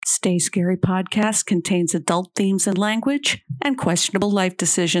Stay Scary podcast contains adult themes and language and questionable life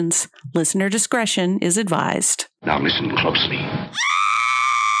decisions. Listener discretion is advised. Now listen closely.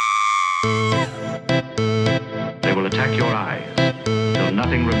 They will attack your eyes till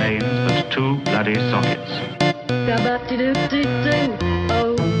nothing remains but two bloody sockets.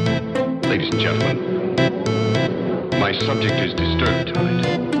 Ladies and gentlemen, my subject is disturbed tonight.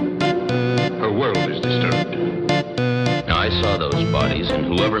 Her world is disturbed. Now, I saw those bodies, and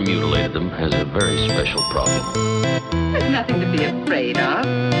whoever mutilated them has a very special problem. There's nothing to be afraid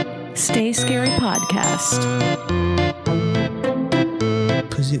of. Stay Scary podcast.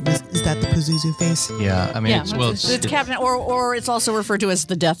 Is that the Pazuzu face? Yeah, I mean, it's Captain, or it's also referred to as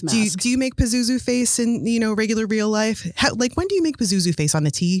the death mask. Do you make Pazuzu face in regular real life? When do you make Pazuzu face on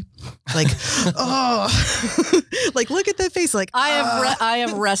the tee? Like, oh, like look at that face. Like I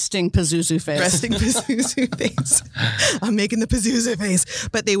have resting Pazuzu face. Resting Pazuzu face. I'm making the Pazuzu face.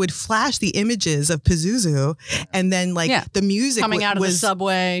 But they would flash the images of Pazuzu, and then the music coming out of the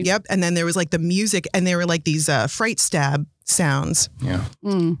subway. Yep, and then there was the music, and there were these fright stab sounds. Yeah.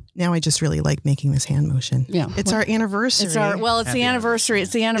 Now I just really like making this hand motion. Yeah. It's our anniversary. It's the anniversary.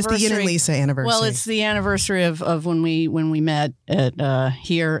 It's the anniversary. It's the Ian and Lisa anniversary. Well, it's the anniversary of when we met at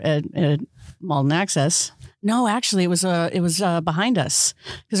here at Malden Access. No, actually, it was behind us,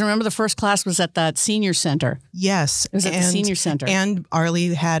 because remember the first class was at that senior center. Yes, it was at the senior center, and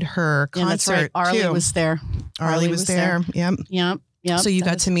Arlie had her concert. That's right. Arlie too. was there. Arlie was there. Yep. Yep. So you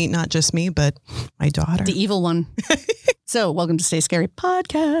got to meet not just me, but my daughter, the evil one. So welcome to Stay Scary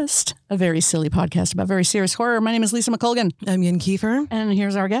Podcast, a very silly podcast about very serious horror. My name is Lisa McColgan. I'm Yin Kiefer. And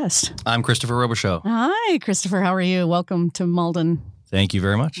here's our guest. I'm Christopher Robichaux. Hi, Christopher. How are you? Welcome to Malden. Thank you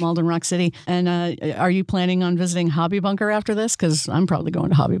very much. Malden Rock City. And are you planning on visiting Hobby Bunker after this? Because I'm probably going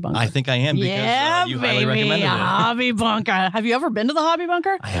to Hobby Bunker. I think I am, because you highly recommended it. Hobby Bunker. Have you ever been to the Hobby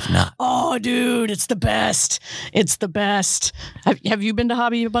Bunker? I have not. Oh, dude, it's the best. It's the best. Have you been to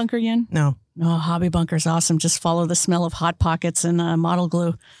Hobby Bunker, Yin? No. Oh, Hobby Bunker's awesome. Just follow the smell of Hot Pockets and model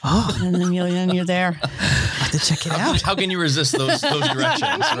glue. Oh. And then you're there. I'll have to check it out. How can you resist those directions?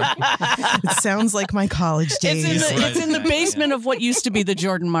 Right? It sounds like my college days. It's in the basement of what used to be the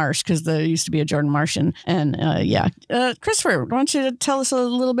Jordan Marsh, because there used to be a Jordan Marsh. And Christopher, why don't you tell us a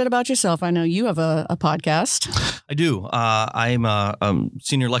little bit about yourself? I know you have a podcast. I do. I'm a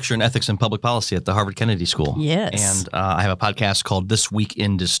senior lecturer in ethics and public policy at the Harvard Kennedy School. Yes. And I have a podcast called This Week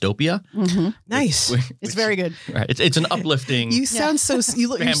in Dystopia. Mm-hmm. Nice. It's very good. Right. It's an uplifting. You sound you're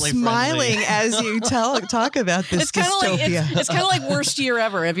smiling as you talk about this dystopia. It's kind of like Worst Year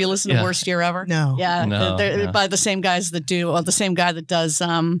Ever. Have you listened to Worst Year Ever? No. Yeah. No, they're by the same guys that do, or the same guy that does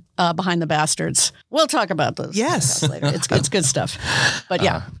Behind the Bastards. We'll talk about those. Yes. Later. It's good stuff. But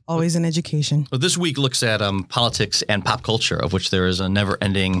yeah. Always an education. Well, this week looks at politics and pop culture, of which there is a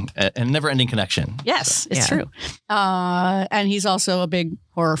never-ending connection. Yes, it's true. And he's also a big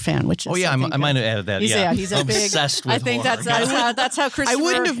horror fan, which is I might have added that. He's a big obsessed with I think horror. that's how Christopher. I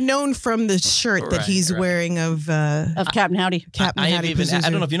wouldn't have known from the shirt that he's wearing of Captain Howdy. Captain Howdy. I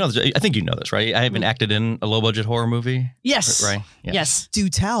don't know if you know this. I think you know this, right? I haven't acted in a low-budget horror movie. Yes. Right? Yes. Do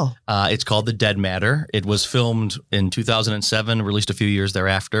tell. It's called The Dead Matter. It was filmed in 2007, released a few years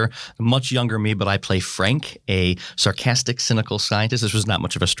thereafter. Much younger me, but I play Frank, a sarcastic, cynical scientist. This was not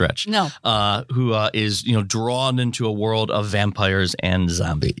much of a stretch. No. Who is drawn into a world of vampires and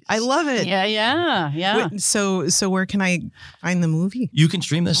zombies. I love it. Yeah. Wait, so where can I find the movie? You can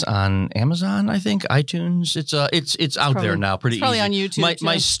stream this on Amazon, I think, iTunes. It's out there now, pretty probably easy. On YouTube.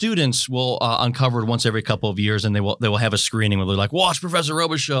 My students will uncover it once every couple of years, and they will have a screening where they're like, "Watch Professor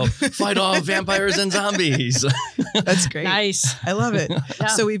Robichaux fight off vampires and zombies." That's great. Nice. I love it. Yeah.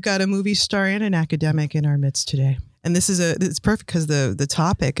 So we've got a movie star and an academic in our midst today. And it's perfect because the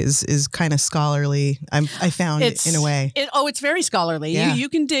topic is kind of scholarly. I found it in a way. It's very scholarly. Yeah. You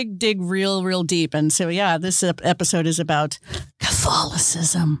can dig real deep. And so, this episode is about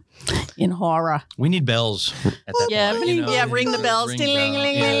Catholicism in horror. We need bells at that point. Ring the bells. Ring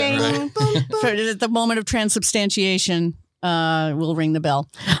Ding-ling-ling-ling-ling. At the moment of transubstantiation, we'll ring the bell.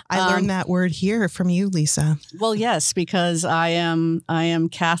 I learned that word here from you, Lisa. Well, yes, because I am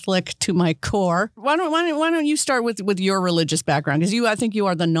Catholic to my core. Why don't you start with your religious background? Because I think you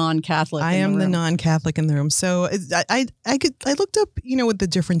are the non-Catholic. I am the non-Catholic in the room. So I looked up, what the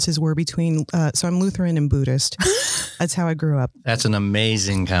differences were between. So I'm Lutheran and Buddhist. That's how I grew up. That's an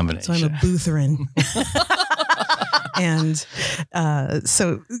amazing combination. So I'm a Lutheran. And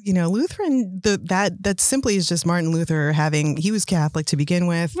Lutheran, that simply is just Martin Luther he was Catholic to begin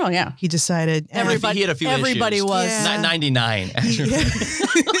with. Oh, yeah. He decided. He had a few everybody issues. was. Yeah. 99.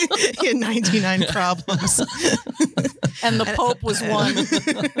 He had 99 problems. And the Pope was one.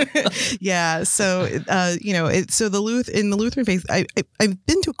 Yeah. So, so in the Lutheran faith, I've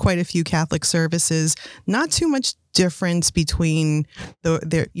been to quite a few Catholic services, not too much difference between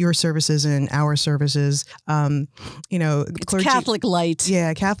your services and our services. It's clergy, Catholic light.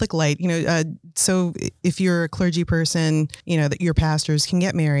 Yeah, Catholic light. So if you're a clergy person, that your pastors can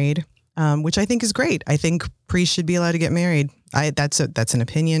get married, which I think is great. I think priests should be allowed to get married. That's an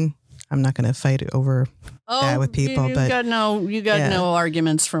opinion. I'm not going to fight over that with people, you but got no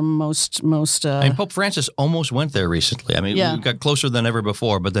arguments from most. Pope Francis almost went there recently. I mean, we got closer than ever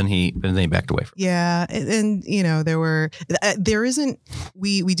before, but then he backed away from it. Yeah, and there isn't.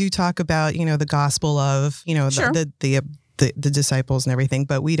 We do talk about the gospel of Sure. the disciples and everything,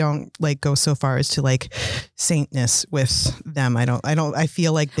 but we don't go so far as to saintness with them. I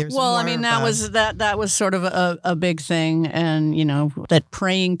feel like there's well, more I mean, of that was sort of a big thing, and that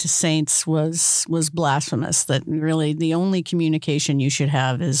praying to saints was blasphemous. That really the only communication you should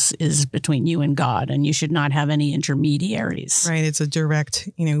have is between you and God, and you should not have any intermediaries. right. It's a direct.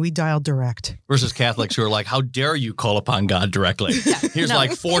 We dial direct. Versus Catholics who are like, how dare you call upon God directly? Here's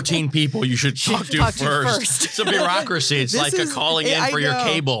 14 people you should talk to first. It's a bureaucracy. It's like a calling in for your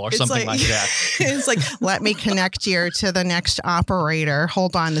cable or something like that. It's like, let me connect you to the next operator.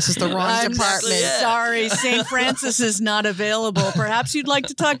 Hold on, this is the wrong department. Sorry, St. Francis is not available. Perhaps you'd like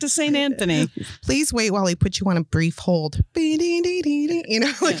to talk to St. Anthony. Please wait while he puts you on a brief hold.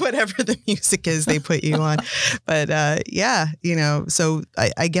 Whatever the music is they put you on. But so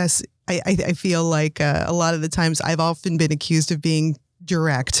I guess I feel like a lot of the times I've often been accused of being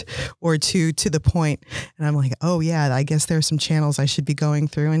direct or to the point, and I'm like, oh yeah, I guess there's some channels I should be going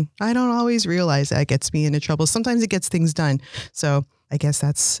through, and I don't always realize that gets me into trouble. Sometimes it gets things done. So I guess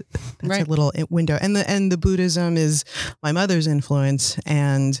that's right. A little window. And the Buddhism is my mother's influence,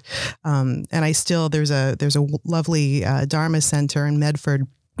 and I still there's a lovely Dharma center in Medford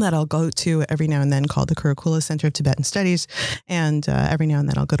that I'll go to every now and then called the Kurukula Center of Tibetan Studies, and every now and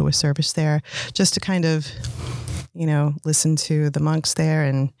then I'll go to a service there just to kind of listen to the monks there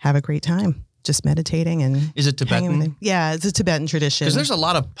and have a great time. Just meditating and is it Tibetan? Yeah, it's a Tibetan tradition. Because there's a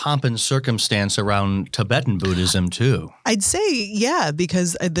lot of pomp and circumstance around Tibetan Buddhism too. I'd say yeah,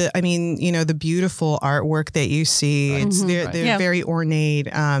 because the beautiful artwork that you see, they're very ornate.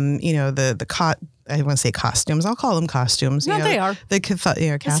 I want to say costumes. I'll call them costumes. No, they are. The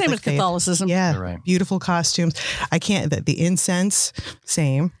Catholic same with faith. Catholicism. Yeah, right. Beautiful costumes. I can't. The incense,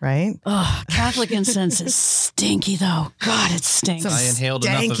 same, right? Oh, Catholic incense is stinky though. God, it stinks. I inhaled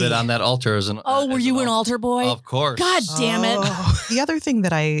enough of it on that altar as an. Were you an altar boy? Of course. God damn it. The other thing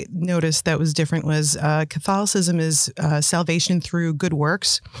that I noticed that was different was Catholicism is salvation through good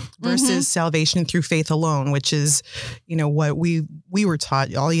works versus salvation through faith alone, which is, what we were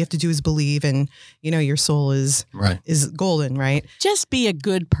taught. All you have to do is believe, and your soul is golden, right? Just be a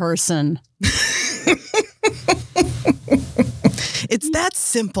good person. It's that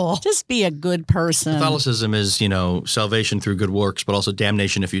simple. Just be a good person. Catholicism is, salvation through good works, but also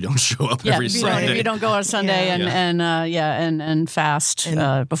damnation if you don't show up every Sunday. If you don't go on Sunday and fast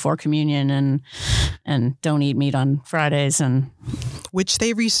before communion and don't eat meat on Fridays which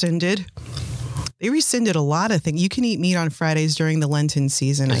they rescinded. They rescinded a lot of things. You can eat meat on Fridays during the Lenten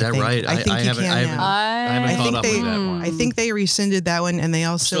season. Is that right? I think you can now. I haven't caught up with that one. I think they rescinded that one, and they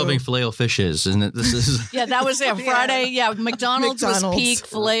also still having Filet-O-Fish, isn't it? This is that was Friday. Yeah, McDonald's was peak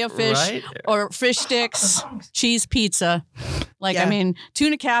Filet-O-Fish or fish sticks, cheese pizza.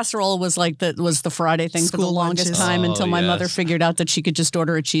 Tuna casserole was the Friday thing for the longest time until my mother figured out that she could just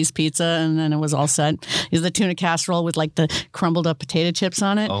order a cheese pizza and then it was all set. Is the tuna casserole with the crumbled up potato chips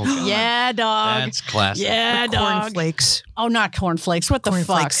on it? Oh, God. Yeah, dog. That's classic. Yeah, dog. Cornflakes. Oh, not cornflakes. What the fuck?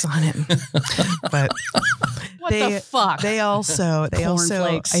 Cornflakes on it. But what the fuck? They also,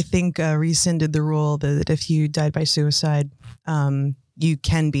 I think, rescinded the rule that if you died by suicide, you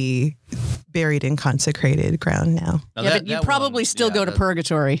can be buried in consecrated ground now. But you probably still go to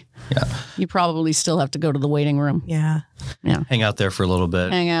purgatory. Yeah. You probably still have to go to the waiting room. Yeah. Yeah. Hang out there for a little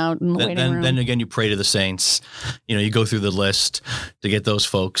bit. Hang out in the waiting room. Then again, you pray to the saints. You go through the list to get those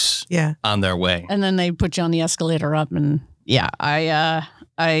folks on their way. And then they put you on the escalator up and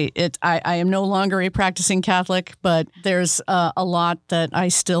I am no longer a practicing Catholic, but there's a lot that I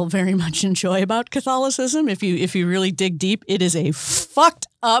still very much enjoy about Catholicism. If you really dig deep, it is a fucked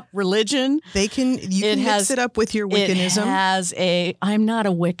up religion. You can mix it up with your Wiccanism. I'm not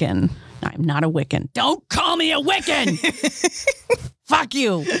a Wiccan. I'm not a Wiccan. Don't call me a Wiccan. Fuck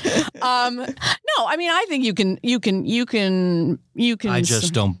you. No, I mean, I think you can. I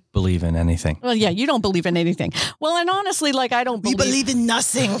just don't believe in anything. Well, yeah, you don't believe in anything. Well, and honestly, like I don't We believe in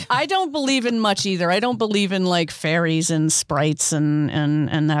nothing. I don't believe in much either. I don't believe in like fairies and sprites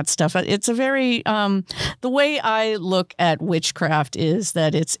and that stuff. It's a very the way I look at witchcraft is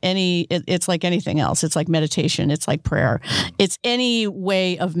that it's like anything else. It's like meditation. It's like prayer. It's any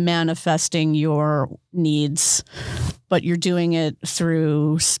way of manifesting your needs, but you're doing it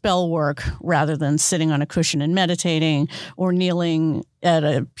through spell work rather than sitting on a cushion and meditating or kneeling at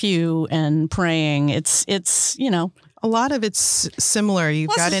a pew and praying. It's A lot of it's similar. You've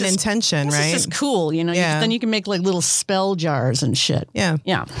got an intention, right? It's just cool, Yeah. Then you can make like little spell jars and shit. Yeah.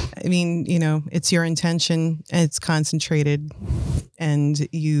 Yeah. I mean, it's your intention, and it's concentrated, and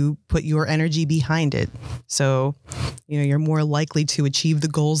you put your energy behind it. So, you're more likely to achieve the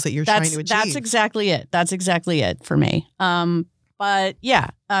goals that you're trying to achieve. That's exactly it. That's exactly it for me. But yeah,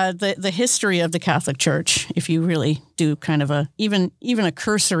 the history of the Catholic Church, if you really do kind of even a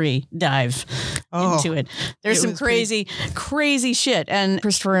cursory dive into it, there's some crazy shit. And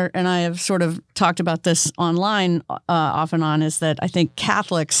Christopher and I have sort of talked about this online off and on, is that I think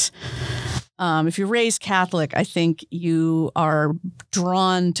Catholics, if you're raised Catholic, I think you are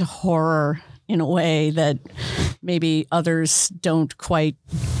drawn to horror in a way that maybe others don't quite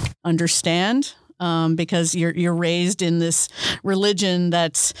understand. Because you're raised in this religion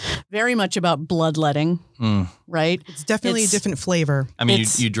that's very much about bloodletting, right? It's definitely a different flavor. I mean,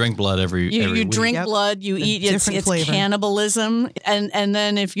 you drink blood every you week. drink blood, you eat. It's flavor. Cannibalism, and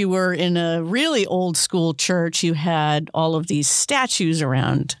then if you were in a really old school church, you had all of these statues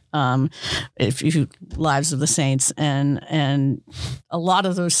around. If you Lives of the Saints, and a lot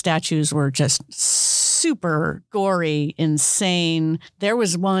of those statues were just super gory, insane. There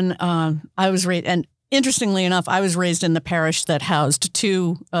was one I was raised, and interestingly enough, I was raised in the parish that housed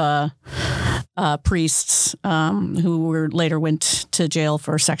two priests who later went to jail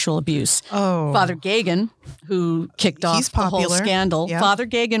for sexual abuse. Oh. Father Gagan, who kicked off the whole scandal. Yep. Father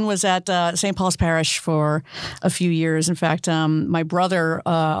Gagan was at St. Paul's Parish for a few years. In fact, my brother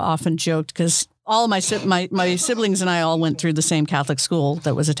often joked, because all of my siblings and I all went through the same Catholic school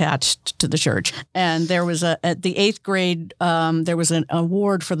that was attached to the church. And there was at the 8th grade, there was an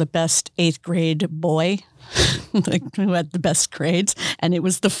award for the best 8th grade boy. Who had the best grades, and it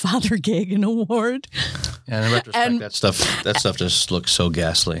was the Father Gagan Award. And in retrospect, that stuff just looks so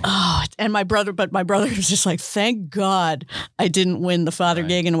ghastly. Oh, and my brother was just like, thank God I didn't win the Father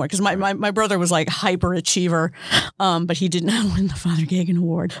Gagan Award, because my brother was like hyper achiever, but he did not win the Father Gagan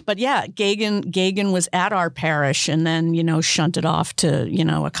Award. But yeah, Gagan was at our parish, and then shunted off to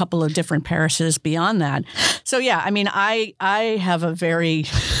a couple of different parishes beyond that. So yeah, I mean, I have a very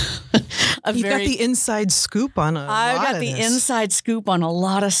You got the inside scoop on a lot I got of the this. inside scoop on a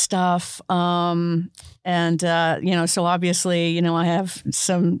lot of stuff. So obviously, I have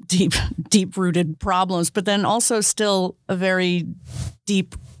some deep rooted problems, but then also still a very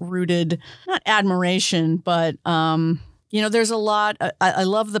deep rooted, not admiration, but, there's a lot. I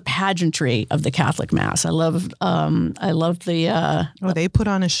love the pageantry of the Catholic Mass. I love the. They put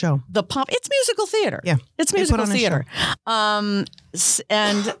on a show. The pomp. It's musical theater. Yeah, it's they musical put on a theater. I'm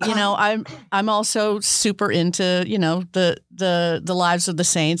also super into the lives of the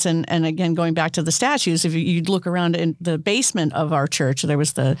saints, and again, going back to the statues. If you look around in the basement of our church, there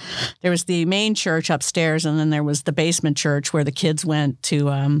was the main church upstairs, and then there was the basement church where the kids went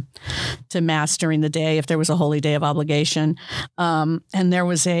to mass during the day if there was a holy day of obligation. And there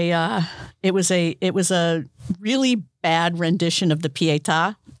was it was a really bad rendition of the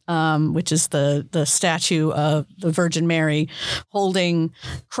Pietà, which is the statue of the Virgin Mary holding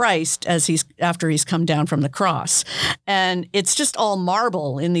Christ after he's come down from the cross. And it's just all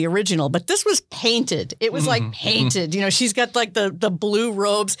marble in the original, but this was painted. It was like painted. She's got like the blue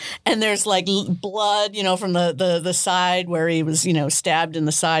robes, and there's like blood, from the side where he was, stabbed in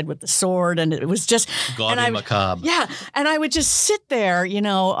the side with the sword, and it was just gaudy, macabre. Yeah, and I would just sit there,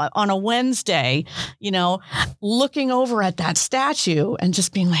 on a Wednesday, looking over at that statue and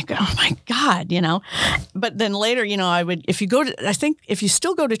just being like, oh my God, But then later, I would, if you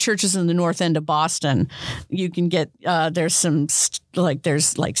still go to churches in the North End of Boston, you can get, there's some,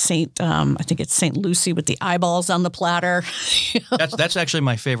 there's Saint, I think it's St. Lucy with the eyeballs on the platter. That's actually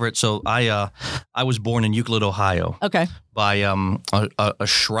my favorite. So I was born in Euclid, Ohio. Okay. By a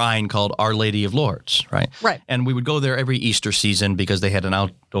shrine called Our Lady of Lourdes, right? Right. And we would go there every Easter season because they had an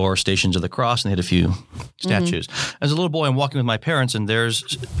outdoor Stations of the Cross, and they had a few statues. As a little boy, I'm walking with my parents, and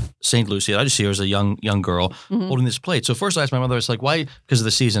there's St. Lucy. I just see her as a young girl holding this plate. So first I asked my mother, it's like, why, because of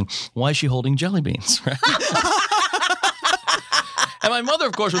the season, why is she holding jelly beans? Right? And my mother,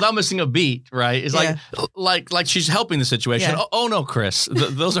 of course, without missing a beat, right, is like she's helping the situation. Yeah. Oh no, Chris,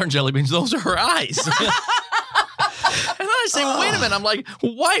 those aren't jelly beans; those are her eyes. And then I say, wait a minute. I'm like,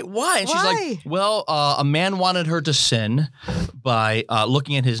 why? And she's like, well, a man wanted her to sin by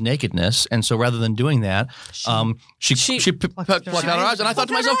looking at his nakedness. And so rather than doing that, she plucked out her eyes. And I thought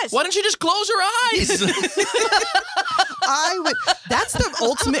to myself, why didn't she just close her eyes? That's the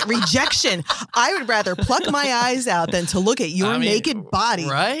ultimate rejection. I would rather pluck my eyes out than to look at your naked body.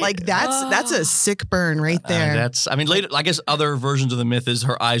 Right? Like that's a sick burn right there. Later, I guess other versions of the myth is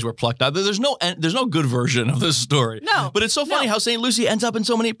her eyes were plucked out. There's no good version of this story. No. But it's so funny how St. Lucy ends up in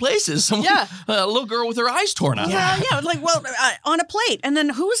so many places. A little girl with her eyes torn out. On a plate. And then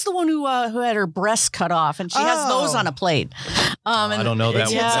who was the one who had her breasts cut off? And she has those on a plate. I don't know that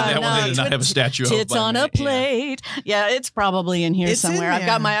one. That one they did not have a statue of. Tits on a plate. Yeah, it's probably in here somewhere.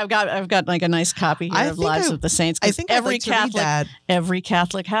 I've got like a nice copy here of Lives of the Saints. I think every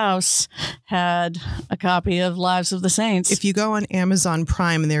Catholic house had a copy of Lives of the Saints. If you go on Amazon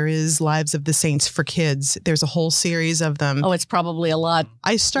Prime, there is Lives of the Saints for kids. There's a whole series of them. Oh, it's probably a lot.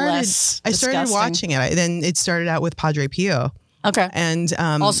 I started watching it. Then it started out with Padre Pio. Okay, and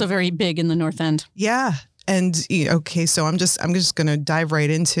also very big in the North End. Yeah. And so I'm just going to dive right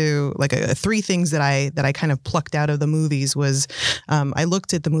into like three things that I kind of plucked out of the movies was I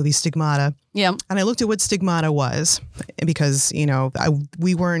looked at the movie Stigmata. Yeah. And I looked at what Stigmata was because, we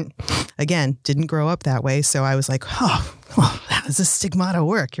didn't grow up that way. So I was like, how does this Stigmata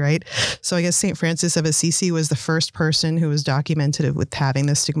work, right? So I guess St. Francis of Assisi was the first person who was documented with having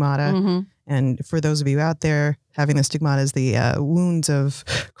the Stigmata. Mm-hmm. And for those of you out there, having the Stigmata is the wounds of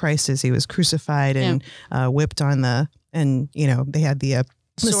Christ as he was crucified and whipped on they had the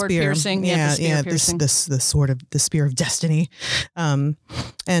sword spear. Piercing. Piercing. The sword of the spear of destiny. And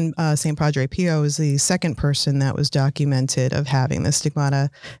St. Padre Pio is the second person that was documented of having the Stigmata.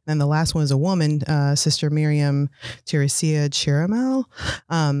 And the last one was a woman, Sister Miriam Teresia Chiramel.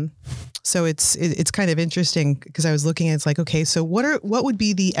 So it's kind of interesting because I was looking at it's like, okay, so what would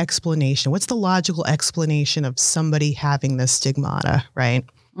be the explanation? What's the logical explanation of somebody having the Stigmata, right?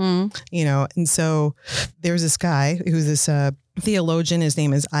 Mm. And so there's this guy who's this theologian. His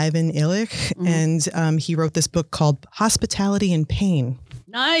name is Ivan Illich, and he wrote this book called Hospitality and Pain.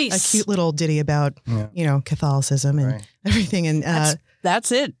 Nice. A cute little ditty about, Catholicism and everything. And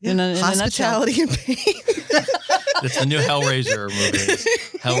that's it. Yeah. In Hospitality and Pain. It's the new Hellraiser movie.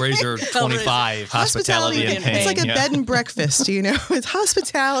 Hellraiser 25, Hospitality and Pain. It's like a bed and breakfast, It's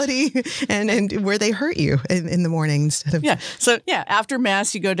hospitality and where they hurt you in the morning instead of... Yeah. So, after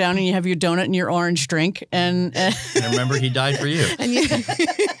Mass, you go down and you have your donut and your orange drink. And remember, he died for you.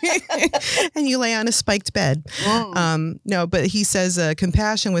 And you lay on a spiked bed. No, but he says,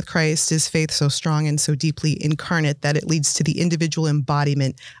 compassion with Christ is faith so strong and so deeply incarnate that it leads to the individual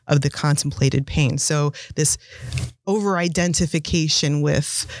embodiment of the contemplated pain. So this over-identification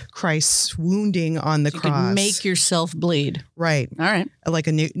with Christ's wounding on the cross. You can make yourself bleed. Right. All right. Like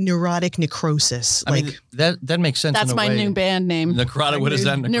a neurotic necrosis. I mean, that makes sense. That's in a my way. new band name. Necrotic. What is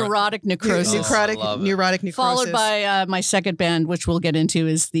that? Neurotic necrosis. Neurotic necrosis. Followed by my second band, which we'll get into,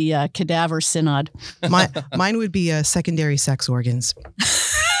 is the Cadaver Synod. Mine would be secondary sex organs.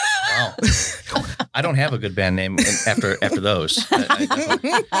 Wow. I don't have a good band name after those.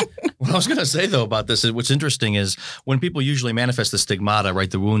 What I was going to say, though, about this is what's interesting is when people usually manifest the stigmata, right,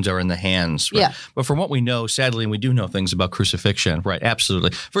 the wounds are in the hands. Right? Yeah. But from what we know, sadly, and we do know things about crucifixion, right,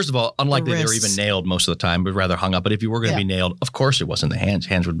 absolutely. First of all, unlikely they were even nailed most of the time, but rather hung up. But if you were going to be nailed, of course it wasn't the hands.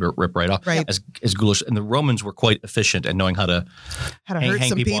 Hands would rip right off. Right. As ghoulish. And the Romans were quite efficient at knowing how to hang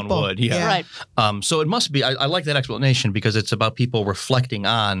some people on wood. Yeah. Right. So it must be, I like that explanation because it's about people reflecting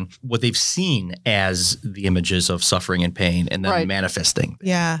on what they've seen as the images of suffering and pain and then manifesting.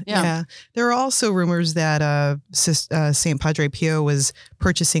 Yeah. There are also rumors that St. Padre Pio was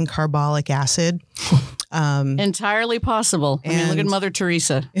purchasing carbolic acid. Entirely possible. I mean, look at Mother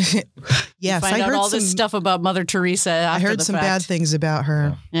Teresa. Yes, I heard all this stuff about Mother Teresa after I heard some bad things about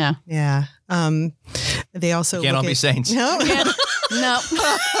her. Yeah. They also can't all be saints. No. No.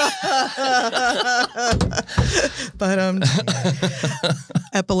 But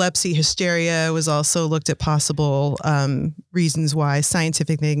epilepsy, hysteria was also looked at possible reasons why.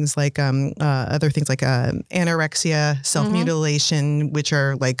 Scientific things like other things like anorexia, self-mutilation, which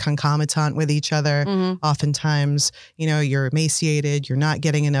are like concomitant with each other. Oftentimes, you're emaciated, you're not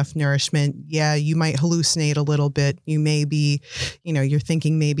getting enough nourishment. Yeah, you might hallucinate a little bit. You may be, your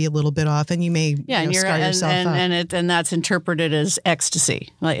thinking may be a little bit off, and you may scar yourself up. And that's interpreted as ecstasy.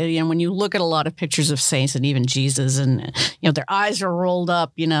 Like, when you look at a lot of pictures of saints and even Jesus, and their eyes are rolled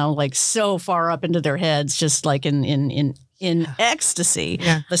up, like so far up into their heads, just like in in ecstasy,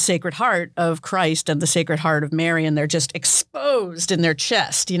 Yeah. the Sacred Heart of Christ and the Sacred Heart of Mary, and they're just exposed in their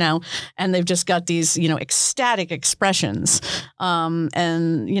chest, and they've just got these, ecstatic expressions.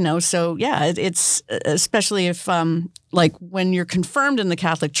 So yeah, it's especially if, like when you're confirmed in the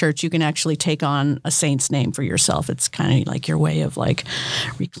Catholic Church, you can actually take on a saint's name for yourself. It's kind of like your way of like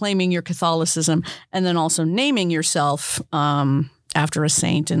reclaiming your Catholicism and then also naming yourself after a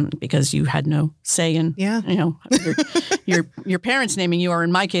saint, and because you had no say in, your parents naming you, or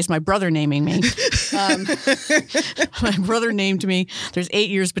in my case, my brother naming me. My brother named me. There's 8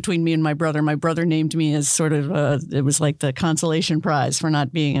 years between me and my brother. My brother named me as sort of it was like the consolation prize for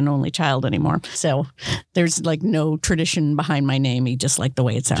not being an only child anymore. So there's like no tradition behind my name. He just liked the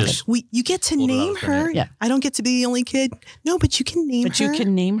way it sounded. You get to Pulled it out name of thin air. her. Yeah. I don't get to be the only kid. No, but you can name her. But you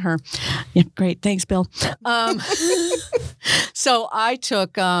can name her. Yeah, great. Thanks, Bill. So I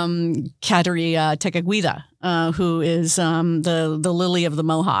took Kateri Tekakwitha, who is the Lily of the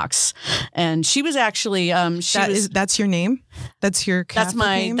Mohawks, and she was actually That's your name? That's your Catholic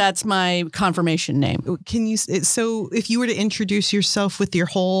name? That's my confirmation name. Can you? So if you were to introduce yourself with your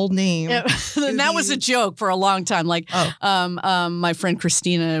whole name, And that was a joke for a long time. Like my friend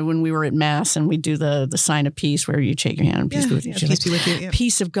Christina, when we were at Mass and we do the sign of peace, where you shake your hand and peace be with you. peace be with you. Yeah.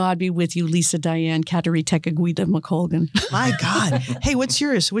 Peace of God be with you, Lisa Diane Kateri Tekakwitha McColgan. My God. Hey, what's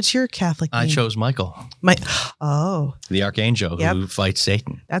yours? What's your Catholic name? I chose Michael, the archangel who fights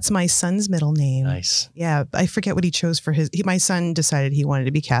Satan. That's my son's middle name. Nice. Yeah, I forget what he chose for his. My son decided he wanted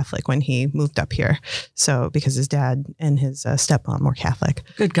to be Catholic when he moved up here, so because his dad and his stepmom were Catholic.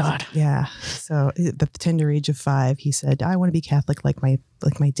 Good God. Yeah. So at the tender age of 5, he said, "I want to be Catholic like my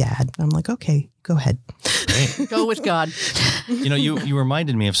dad." I'm like, "Okay, go ahead." Great. Go with God. You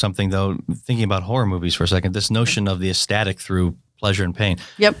reminded me of something though. Thinking about horror movies for a second, this notion of the ecstatic through pleasure and pain.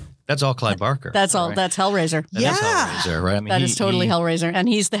 Yep. That's all Clyde Barker. That's all. right? That's Hellraiser. That is Hellraiser, right? I mean, That is totally Hellraiser. And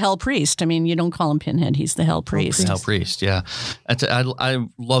he's the Hell Priest. I mean, you don't call him Pinhead. He's the Hell Priest. Hell Priest, yeah. I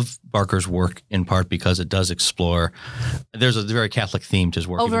love Barker's work in part because it does explore. There's a very Catholic theme to his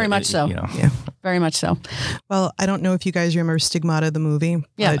work. Oh, very much so. Yeah. Very much so. Well, I don't know if you guys remember Stigmata, the movie.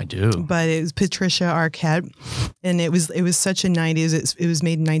 Yeah. I do. But it was Patricia Arquette, and it was such a 90s. It was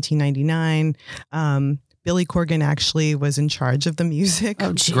made in 1999. Billy Corgan actually was in charge of the music.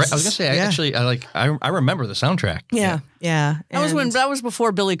 Oh, Jesus. Great. I was gonna say, I remember the soundtrack. Yeah. That was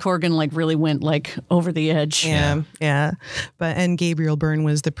before Billy Corgan like really went like over the edge. Yeah. But Gabriel Byrne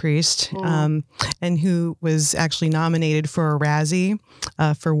was the priest, and who was actually nominated for a Razzie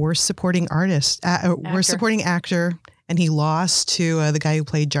for worst supporting artist, worst supporting actor, and he lost to the guy who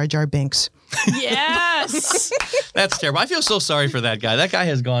played Jar Jar Binks. Yes. That's terrible. I feel so sorry for that guy. That guy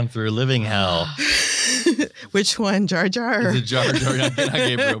has gone through living hell. Which one, Jar Jar? The Jar Jar, not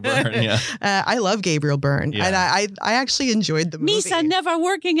Gabriel Byrne. Yeah. I love Gabriel Byrne, and I actually enjoyed the movie. Misa never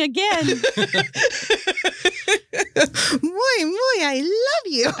working again. Muy, I love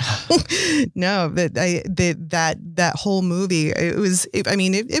you. No, that whole movie,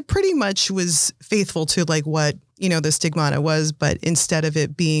 it pretty much was faithful to like what the Stigmata was, but instead of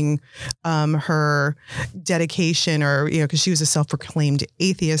it being her dedication or, because she was a self-proclaimed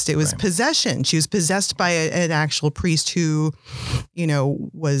atheist, it was possession. She was possessed by an actual priest who,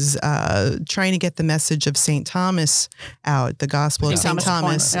 was trying to get the message of St. Thomas out, the Gospel of St.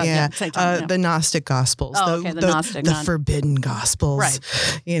 Thomas. The Gnostic Gospels. The forbidden Gospels. Right.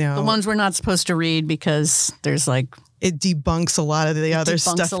 The ones we're not supposed to read because there's like... It debunks a lot of the other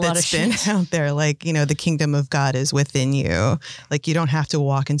stuff that's been out there. Like, the kingdom of God is within you. Like, you don't have to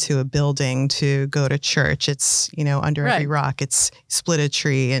walk into a building to go to church. It's, under every rock. It's split a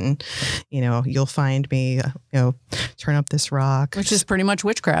tree and, you'll find me, turn up this rock. Which is pretty much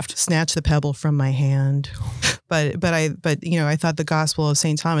witchcraft. Snatch the pebble from my hand. But I thought the Gospel of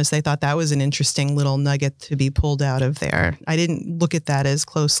St. Thomas, they thought that was an interesting little nugget to be pulled out of there. I didn't look at that as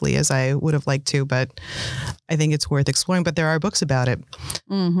closely as I would have liked to, but I think it's worth exploring. But there are books about it.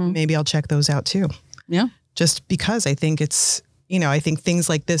 Mm-hmm. Maybe I'll check those out too. Yeah. Just because I think it's, I think things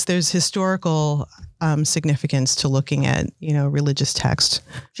like this, there's historical significance to looking at, religious text.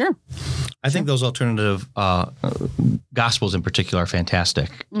 Sure. I think those alternative gospels in particular are fantastic.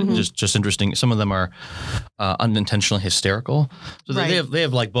 Mm-hmm. Just interesting. Some of them are unintentionally hysterical. So they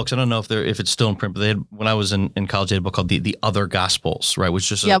have like books. I don't know if it's still in print, but they had, when I was in college, they had a book called The Other Gospels, right?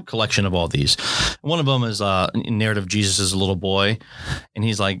 Which is just a collection of all these. One of them is a narrative of Jesus as a little boy, and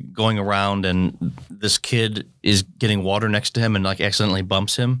he's like going around, and this kid is getting water next to him and like accidentally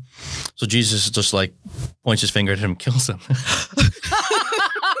bumps him. So Jesus just like points his finger at him and kills him.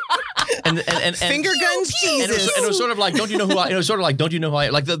 and Finger guns, Jesus. And it was sort of like, don't you know who I? It was sort of like, don't you know who I?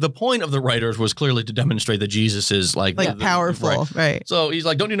 Like the point of the writers was clearly to demonstrate that Jesus is like powerful, right? So he's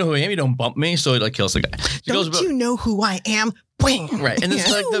like, don't you know who I am? You don't bump me. So he like kills the guy. Don't you know who I am? Boing. Right, and it's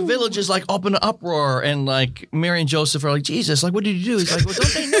like the village is like up in an uproar, and like Mary and Joseph are like, Jesus, like what did you do? He's like, well,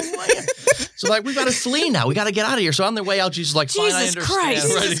 don't they know who I am? So like we got to flee now. We got to get out of here. So on their way out, Jesus is like, fine, I understand. Christ.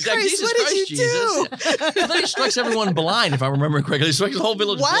 Right, Jesus Christ, what did you do? And then he strikes everyone blind, if I remember correctly. He strikes the whole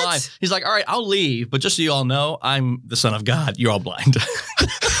village blind. He's like, all right, I'll leave, but just so you all know, I'm the Son of God. You're all blind.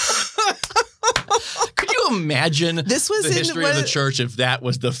 Could you imagine This was the history of the church if that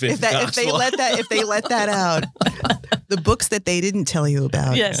was the fifth gospel? If they let that out, the books that they didn't tell you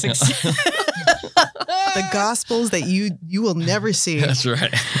about, Yes, exactly. the gospels that you will never see. That's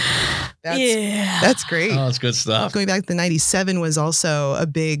right. That's great. Oh, that's good stuff. Going back to 97 was also a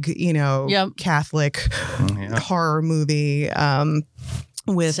big, Catholic horror movie.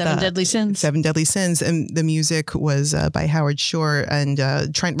 With Seven Deadly Sins. Seven Deadly Sins, and the music was by Howard Shore, and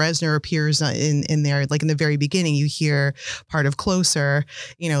Trent Reznor appears in there. Like in the very beginning, you hear part of Closer,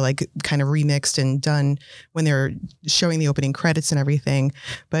 like kind of remixed and done when they're showing the opening credits and everything.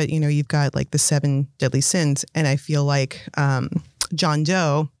 But you've got like the Seven Deadly Sins, and I feel like John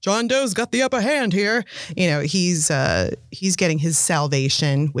Doe's got the upper hand here. He's getting his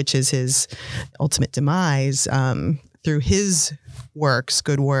salvation, which is his ultimate demise, through his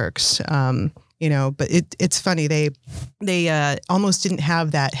good works. But it's funny. They almost didn't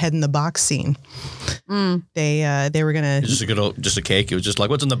have that head in the box scene. They were gonna just a cake. It was just like,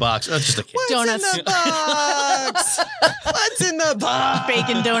 what's in the box? Oh, it's just a cake. Donuts. In the box? What's in the box?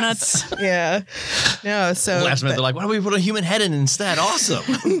 Bacon donuts. Yeah. No. So last minute they're like, why don't we put a human head in instead? Awesome.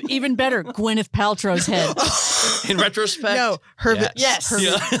 Even better, Gwyneth Paltrow's head. In retrospect, no, her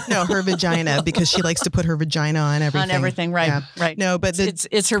her vagina, because she likes to put her vagina on everything. On everything, right? Yeah. Right. No, but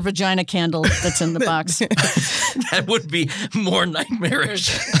it's her vagina candle that's in the box. That would be more nightmarish.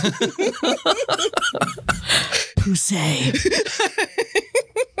 Poussey.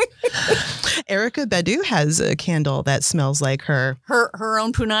 Erykah Badu has a candle that smells like her. Her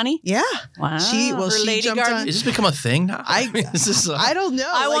own punani? Yeah. Wow. She Lady jumped Garden. on. Is this become a thing now? I don't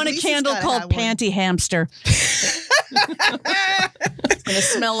know. I want a candle called Panty Hamster. It's going to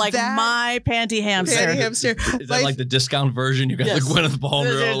smell like my panty hamster. Panty hamster. Is that like the discount version? You got the Gwyneth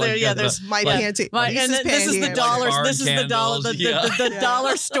Paltrow. There's my panty. And this is the dollar. This is the dollar. The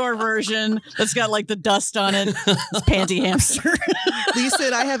dollar store version that's got like the dust on it. It's panty hamster. Lisa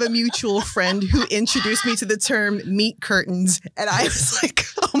and I have a mutual friend who introduced me to the term meat curtains, and I was like,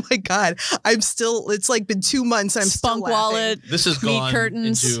 "Oh my god, it's like been 2 months. I'm Spunk still wallet. This has meat gone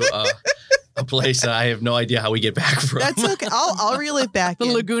curtains. into a place that I have no idea how we get back from. That's okay. I'll reel it back. The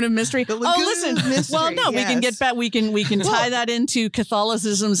Lagoon of Mystery. Mystery. Well, no, we can get back. We can tie that into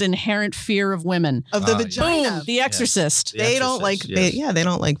Catholicism's inherent fear of women. Of the vagina. Boom, The Exorcist. They don't like. They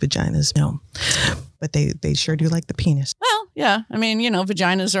don't like vaginas. No, but they sure do like the penis. Well, yeah. I mean,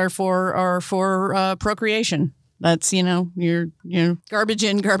 vaginas are for procreation. That's you're garbage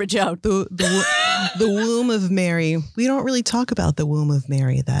in, garbage out. The womb of Mary. We don't really talk about the womb of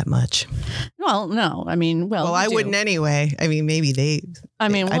Mary that much. Well, no. I mean, I wouldn't anyway. I mean, maybe they.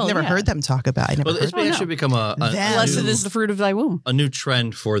 I've never heard them talk about. It's actually become a blessed is the fruit of thy womb. A new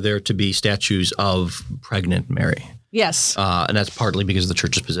trend for there to be statues of pregnant Mary. Yes. And that's partly because of the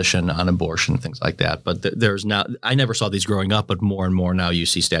church's position on abortion and things like that. But there's now, I never saw these growing up, but more and more now you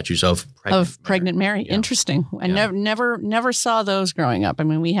see statues of pregnant Mary. Yeah. Interesting. I never saw those growing up. I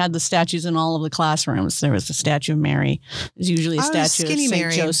mean, we had the statues in all of the classrooms. There was a statue of Mary. There's usually a statue of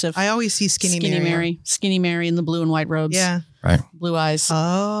St. Joseph. I always see Skinny Mary. Skinny Mary in the blue and white robes. Yeah. Right. Blue eyes.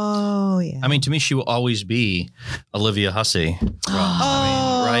 Oh, yeah. I mean, to me, she will always be Olivia Hussey. Yeah.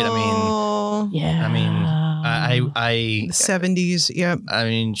 I mean, I 70s. Yep. I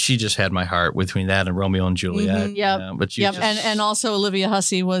mean, she just had my heart between that and Romeo and Juliet. Mm-hmm. Yep. But you and also Olivia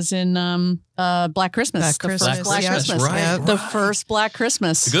Hussey was in Black Christmas. Black Christmas. Right. Yep. The first Black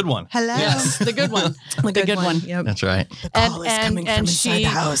Christmas. The good one. Hello. Yes, the good one. The good one. Yep. That's right. The call is coming from inside the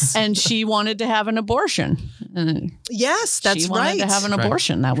house. And she wanted to have an abortion. Yes, that's she wanted to have an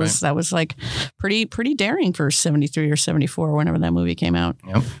abortion. That was like pretty daring for 73 or 74, whenever that movie came out.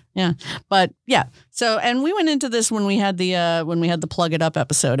 Yep. Yeah. But yeah. So, and we went into this when we had the Plug It Up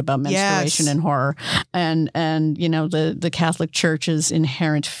episode about menstruation and horror, and the Catholic Church's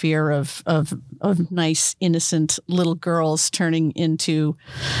inherent fear of nice innocent little girls turning into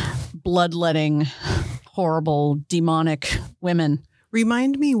bloodletting, horrible, demonic women.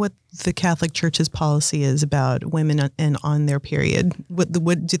 Remind me what the Catholic Church's policy is about women and on their period. What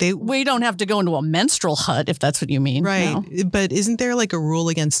do they? We don't have to go into a menstrual hut if that's what you mean. Right. No. But isn't there like a rule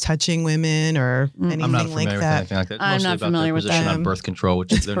against touching women or anything I'm not like familiar with that? anything like that. I'm Mostly not about familiar their with position that. on birth control,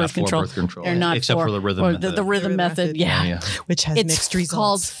 which is they're not for birth control. They're not except for the rhythm or method. the rhythm method. Yeah. Which has It's mixed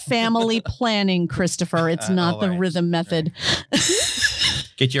called results. family planning, Christopher. It's not the right. rhythm method.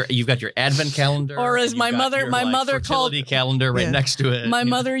 You've got your Advent calendar, Or as you've my got mother- your, my mother fertility called- calendar right Yeah. next to it. My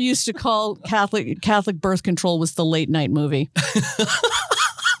mother used to call Catholic birth control was the late night movie. The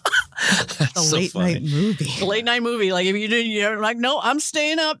so late funny. night movie. The late night movie. Like if you didn't, you're like, no, I'm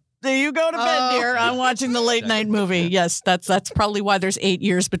staying up. There you go to bed, dear. I'm watching the late night movie. Yes, that's probably why there's 8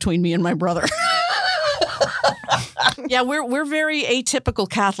 years between me and my brother. Yeah, we're very atypical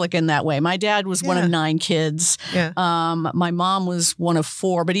Catholic in that way. My dad was one Yeah. of 9 kids. Yeah. My mom was one of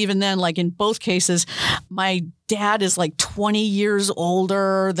 4, but even then, like in both cases, my dad is like 20 years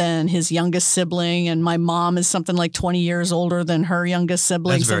older than his youngest sibling, and my mom is something like 20 years older than her youngest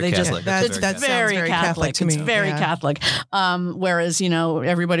sibling. That's very Catholic. That That's sounds very very Catholic. Catholic to me. It's very Yeah. Catholic. Whereas,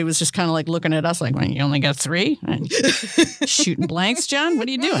 everybody was just kind of like looking at us like, well, you only got 3? Shooting blanks, John? What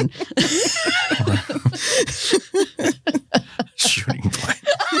are you doing? Shooting blank.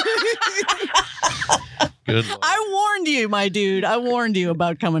 Good Lord. I warned you, my dude. I warned you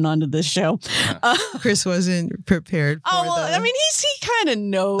about coming onto this show. Chris wasn't prepared for He kind of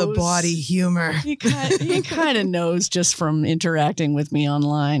knows. the body humor. He kind of knows just from interacting with me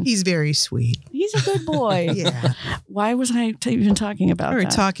online. He's very sweet. He's a good boy. Yeah. Why was I even talking about We were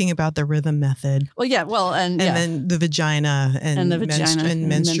that? talking about the rhythm method. Well, yeah. Well, and Then the vagina and the vagina and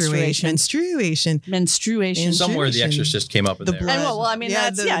menstruation. menstruation. Somewhere The Exorcist came up in The there. blood. And well, I mean, Yeah,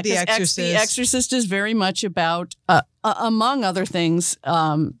 that's The 'cause The Exorcist. Exorcist is very much about, among other things,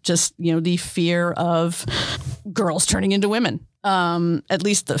 just the fear of girls turning into women. At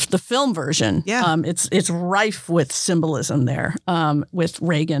least the film version. Yeah. It's rife with symbolism there. With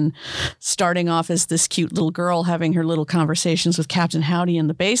Reagan starting off as this cute little girl having her little conversations with Captain Howdy in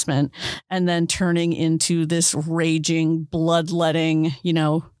the basement, and then turning into this raging, bloodletting,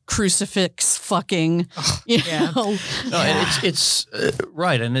 crucifix fucking, Yeah. know. No, and it's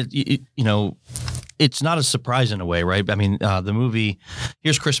right, and it's not a surprise in a way, right? I mean, the movie,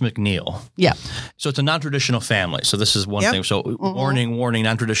 here's Chris McNeil. Yeah. So it's a non-traditional family. So this is one Yep. thing. So warning,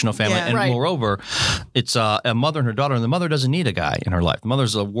 non-traditional family. Yeah. And Right. moreover, it's a mother and her daughter, and the mother doesn't need a guy in her life. The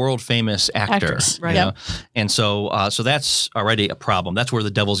mother's a world-famous actor. Actress, right. You know? And so that's already a problem. That's where the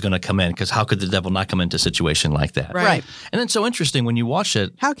devil's going to come in, because how could the devil not come into a situation like that? Right. And then so interesting when you watch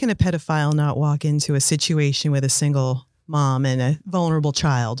it, How can a pedophile not walk into a situation with a single mom and a vulnerable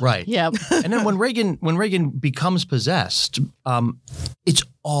child? right. Yeah. And then when Reagan becomes possessed, it's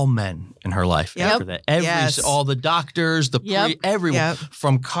all men in her life Yep. after that. Yes. All the doctors, Yep. everyone, Yep.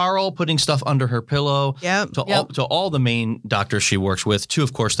 from Carl putting stuff under her pillow Yep. to all the main doctors she works with, to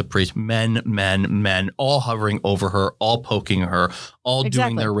of course the priest, men, all hovering over her, all poking her, all doing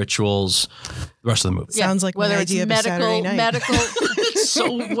Exactly. their rituals. The rest of the movie. Sounds like whether my it's idea of a Saturday night. medical,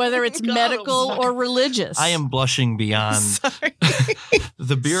 so whether it's medical or religious. I am blushing beyond.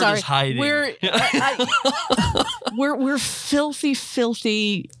 The beard Sorry. is hiding. We're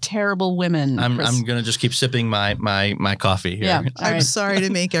filthy, terrible women. I'm Chris. gonna just keep sipping my coffee here. Yeah. All I'm right. sorry to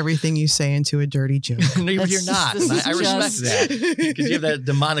make everything you say into a dirty joke. No, you're This not. is And I respect just- that, because you have that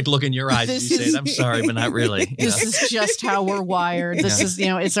demonic look in your eyes as This you say is- it. I'm sorry, but not really. you This know? is just how we're wired. This is,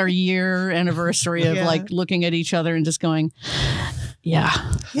 it's our year anniversary of Yeah. like looking at each other and just going,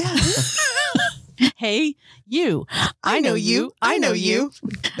 yeah. Yeah. Hey, you. I know you. I know you.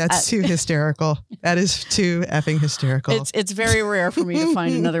 That's too hysterical. That is too effing hysterical. It's very rare for me to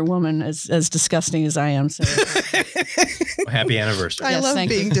find another woman as disgusting as I am. So Happy anniversary. I Yes, love thank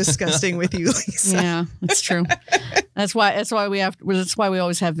being you. disgusting with you, Lisa. yeah, it's true. That's why we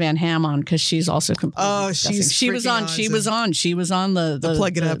always have Van Ham on, because she's also completely Oh, disgusting. she's she was freaking on. She was on the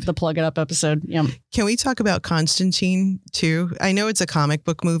Plug It Up. the Plug It Up episode. Yeah. Can we talk about Constantine too? I know it's a comic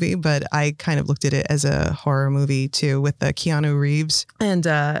book movie, but I kind of looked at it as a horror movie too, with Keanu Reeves. And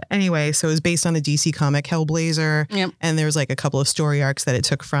anyway, so it was based on the DC comic Hellblazer. Yep. And there's like a couple of story arcs that it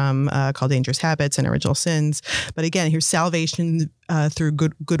took from called Dangerous Habits and Original Sins. But again, here's salvation through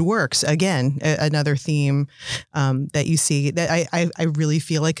good works. Again, another theme that you see that I really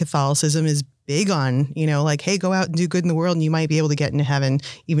feel like Catholicism is big on, like, hey, go out and do good in the world and you might be able to get into heaven,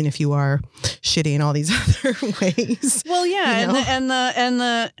 even if you are shitty in all these other ways. Well, yeah. And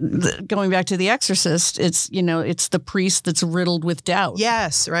the going back to The Exorcist, it's the priest that's riddled with doubt.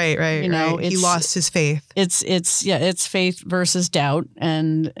 Yes. Right. He lost his faith. It's faith versus doubt.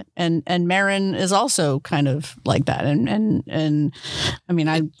 And Marin is also kind of like that. And I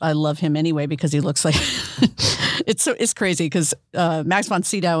mean, I love him anyway because he looks like it's crazy because Max von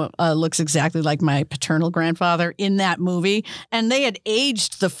Sydow looks exactly like my paternal grandfather in that movie, and they had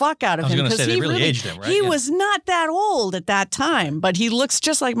aged the fuck out of him because he really aged him. Right? He was not that old at that time, but he looks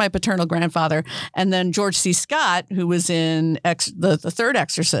just like my paternal grandfather. And then George C. Scott, who was in the third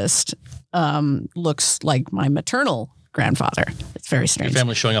Exorcist, looks like my maternal grandfather. It's very strange. Your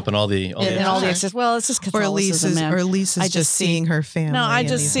family showing up in all the Exorcists. Well, it's just Catholicism, or Elise is just seeing her family. No, I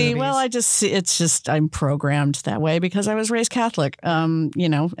just see. Movies. Well, I just see. It's just I'm programmed that way because I was raised Catholic. And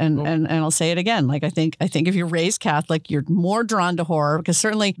I'll say it again. Like I think if you're raised Catholic, you're more drawn to horror because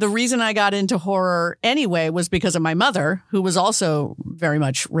certainly the reason I got into horror anyway was because of my mother, who was also very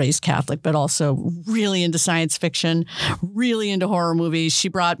much raised Catholic, but also really into science fiction, really into horror movies. She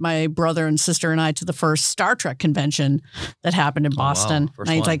brought my brother and sister and I to the first Star Trek convention that happened in Boston,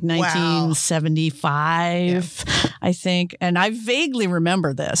 like 1975, I think. And I vaguely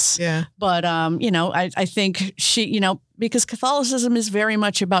remember this. Yeah. But, I think she, because Catholicism is very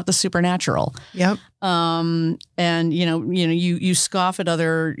much about the supernatural. Yep. And you scoff at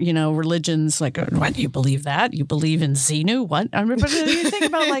other religions like, what, you believe that? You believe in Xenu? What? I mean, but you think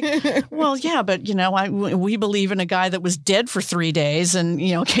about like, well, yeah, but we believe in a guy that was dead for 3 days and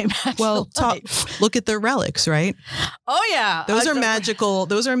came back. Well, look at the relics, right? Oh yeah, those are magical.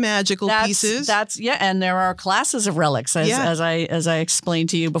 Those are magical pieces. And there are classes of relics as I explained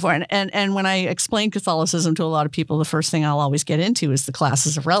to you before. And when I explain Catholicism to a lot of people, the first thing I'll always get into is the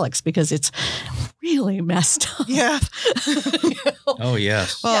classes of relics because it's really messed up. Yeah. Oh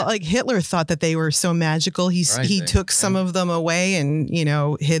yes. Well, like Hitler thought that they were so magical. He took some of them away and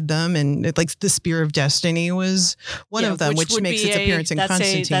hid them, and like the Spear of Destiny was one of them, which makes its appearance in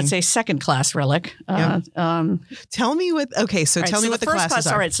Constantine. That's a second class relic. Tell me what. Okay, so tell me what the classes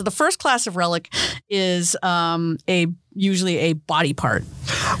are. All right, so the first class of relic is usually a body part.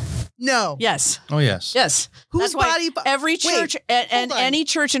 No. Yes. Oh, yes. Yes. Whose body? Every church and any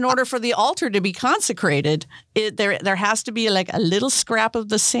church, in order for the altar to be consecrated, there has to be like a little scrap of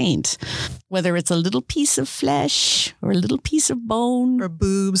the saint, whether it's a little piece of flesh or a little piece of bone, or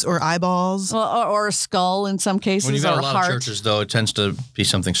boobs, or eyeballs, or a skull in some cases. When you've got or a lot heart. of churches, though, it tends to be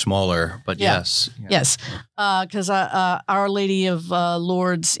something smaller. But yes. Because Our Lady of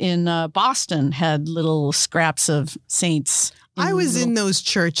Lourdes in Boston had little scraps of saints. I was in those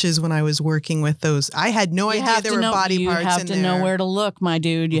churches when I was working with those. I had no idea there were body parts in there. You have to know where to look, my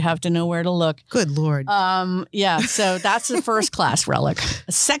dude. You have to know where to look. Good Lord. So that's the first class relic.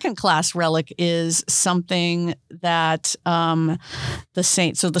 A second class relic is something that the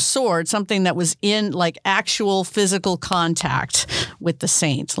saint, so the sword, something that was in like actual physical contact with the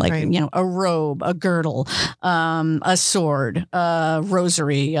saint, like, a robe, a girdle, a sword, a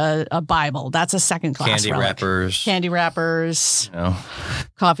rosary, a Bible. That's a second class relic. Candy wrappers.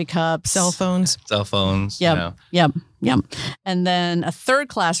 Coffee cups, cell phones. Yep. And then a third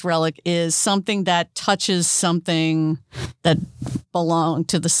class relic is something that touches something that belonged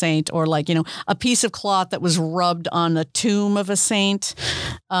to the saint, or like, a piece of cloth that was rubbed on the tomb of a saint.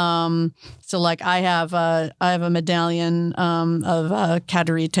 So like I have a medallion of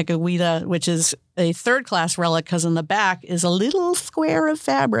Kadri Tekakwitha, which is a third class relic because on the back is a little square of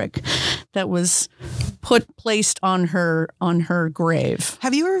fabric that was placed on her grave.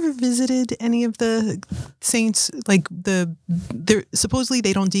 Have you ever visited any of the saints? Like supposedly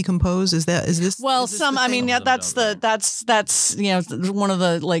they don't decompose. Is this? Well, is this some. I mean, that's one of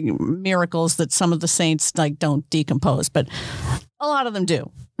the like miracles that some of the saints like don't decompose, but a lot of them do.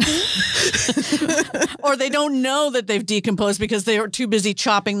 Or they don't know that they've decomposed because they are too busy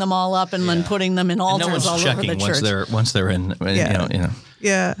chopping them all up and then putting them in altars all over the church. Once they're in,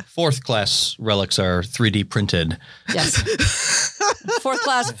 Yeah. Fourth class relics are 3D printed. Yes. Fourth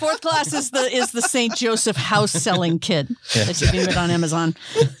class is the St. Joseph house selling kit that you can get on Amazon.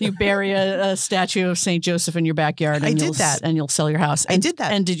 You bury a statue of St. Joseph in your backyard. And you'll sell your house. I did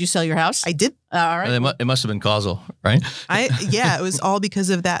that. And did you sell your house? I did. All right. It must have been causal, right? It was all because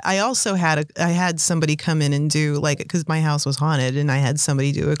of that. I also had somebody come in and do because my house was haunted, and I had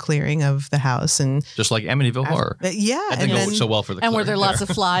somebody do a clearing of the house, and just like Amityville Horror. Yeah, that didn't go so well for the. And were there lots of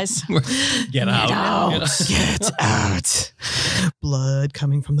flies? Get out! Get out! blood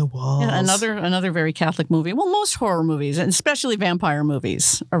coming from the walls. Yeah, another very Catholic movie. Well, most horror movies, and especially vampire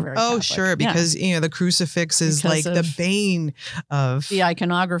movies, are very Catholic. Sure, because the crucifix is Because like the bane of the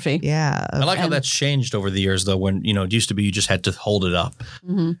iconography. Yeah. I like how that's changed over the years, though. When it used to be you just had to hold it up,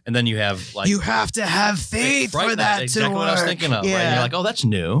 and then you have like you have to have faith for that exactly to what I was work. thinking of. Yeah. Right? And you're like, oh, that's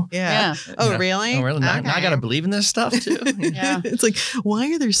new. Yeah. Oh, really? Oh, really? Now I got to believe in this stuff too. Yeah. It's like,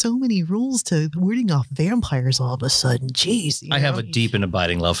 why are there so many rules to warding off vampires all of a sudden? Jeez. I have a deep and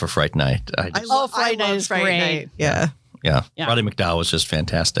abiding love for Fright Night. Fright Night is great. Yeah. Yeah. Yeah. Roddy McDowell was just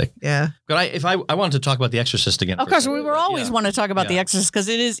fantastic. Yeah. But if I wanted to talk about The Exorcist again. Of course, we were always want to talk about The Exorcist because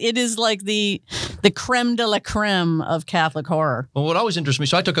it is like the creme de la creme of Catholic horror. Well, what always interests me,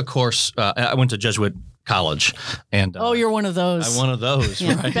 so I took a course, I went to Jesuit college. And you're one of those. I'm one of those,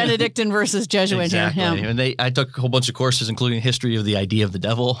 right? Benedictine versus Jesuit. Exactly. Yeah. And I took a whole bunch of courses, including history of the idea of the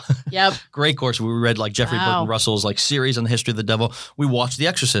devil. Yep. Great course. We read like Jeffrey Burton Russell's like series on the history of the devil. We watched The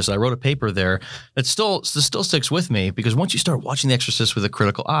Exorcist. I wrote a paper there that still sticks with me because once you start watching The Exorcist with a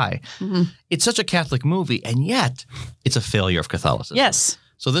critical eye, it's such a Catholic movie, and yet it's a failure of Catholicism. Yes.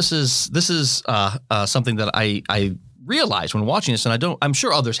 So this is something that I realized when watching this, and I'm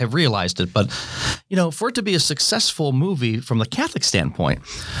sure others have realized it, but for it to be a successful movie from the Catholic standpoint,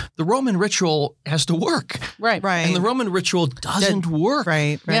 the Roman ritual has to work. Right. And the Roman ritual doesn't work.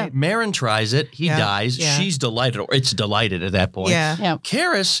 Right. Yeah. Marin tries it. He dies. Yeah. She's delighted, or it's delighted at that point. Yeah. Yeah.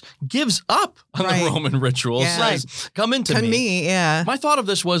 Karis gives up on the Roman ritual. Yeah. Says, come into To me. me, yeah. My thought of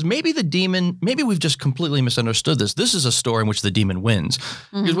this was maybe we've just completely misunderstood this. This is a story in which the demon wins.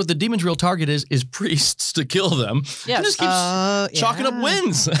 Because what the demon's real target is priests to kill them. Yes. He just keeps chalking up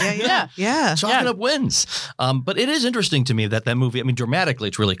wins. Yeah. Chalking up wins. But it is interesting to me that movie, I mean, dramatically,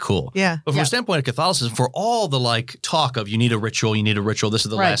 it's really cool. Yeah. But from a standpoint of Catholicism, for all the talk of you need a ritual, this is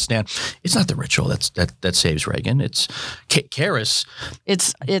the last stand, it's not the ritual that saves Reagan. It's Karis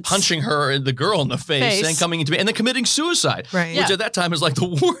It's punching the girl in the face and coming into me and then committing suicide. Right. Which at that time is like the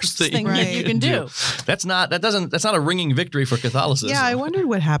worst thing you can do. That's not a ringing victory for Catholicism. Yeah, I wondered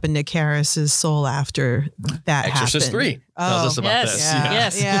what happened to Karis's soul after that Exorcist happened. 3 tells us about this. Yeah.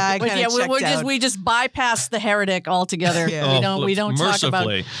 Yes. Yeah, I But kinda checked out. we just bypass the heretic altogether. Yeah. We don't talk about.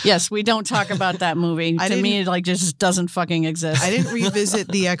 Mercifully. Yes, we don't talk about that movie. To me, it just doesn't fucking exist. I didn't revisit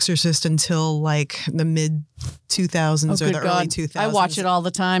The Exorcist until the mid 2000s or the early 2000s. I watch it all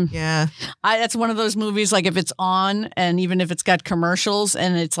the time. Yeah. That's one of those movies, like if it's on and even if it's got commercials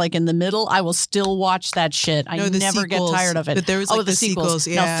and it's like in the middle, I will still watch that shit. I the never sequels, get tired of it. but there was, the sequels.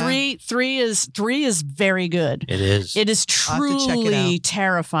 yeah. Now three is very good. It is. It is I'll have to check it truly out.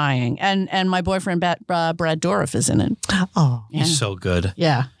 terrifying. And my boyfriend Brad Dourif is in it. Oh. He's so good.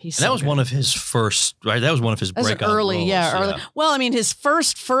 Yeah, he's And that was one of his first, right? That was one of his That was breakout early, roles. early. Well, I mean, his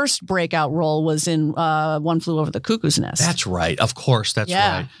first breakout role was in One Flew Over the Cuckoo's Nest. That's right. Of course, that's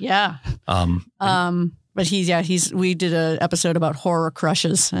right. Yeah. But we did an episode about horror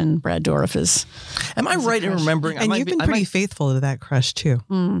crushes, and Brad Dourif is. Am I right in remembering? And you've been pretty faithful to that crush too.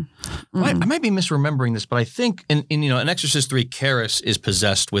 I might be misremembering this, but I think in Exorcist 3, Karis is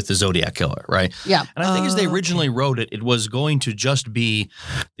possessed with the Zodiac Killer, right? Yeah. And I think as they originally wrote it, it was going to just be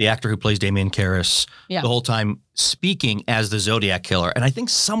the actor who plays Damien Karis the whole time speaking as the Zodiac Killer. And I think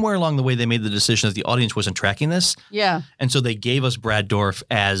somewhere along the way they made the decision that the audience wasn't tracking this. Yeah. And so they gave us Brad Dourif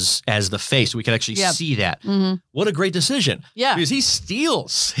as the face. So we could actually see that. What a great decision. Yeah. Because he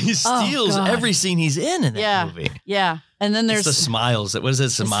steals every scene he's in that movie. Yeah. And then there's It's the smiles. What is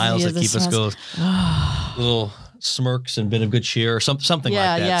it? Smiles that the keep us smiles. going. Little smirks and bit of good cheer or something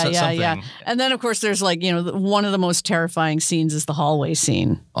like that. Yeah. And then, of course, there's one of the most terrifying scenes is the hallway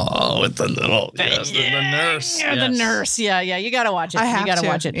scene. Oh, with the little, the nurse. Yeah, the nurse. Yeah. You got to watch it. I have you got to. to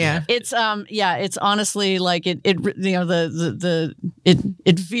watch it. Yeah. It's it's honestly like it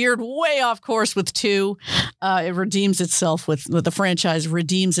veered way off course with 2. It redeems itself with the franchise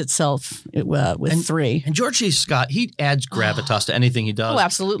redeems itself with 3. And George C. Scott, he adds gravitas to anything he does. Oh,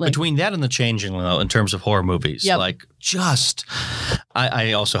 absolutely. Between that and The Changeling, though, in terms of horror movies. Yep.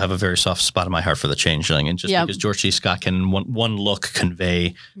 I also have a very soft spot in my heart for The Changeling, and just because George C. Scott can in one look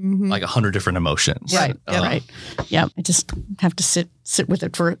convey 100 different emotions. Right. Right. Yeah. I just have to sit with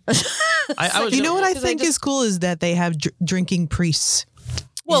it for. You know what I think is cool is that they have drinking priests.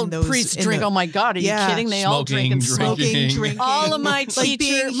 Well, priests drink. Oh my God, are you kidding? They all drink and smoke. Drinking. All of my Like teacher,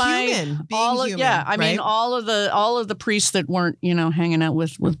 being human. I mean, all of the priests that weren't, hanging out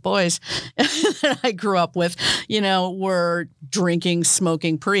with boys that I grew up with, were drinking,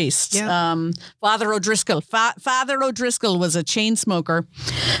 smoking priests. Yeah. Father O'Driscoll. Father O'Driscoll was a chain smoker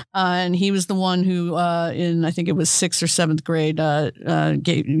And he was the one who, in I think it was 6th or 7th grade,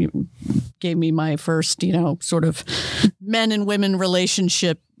 gave me my first, sort of men and women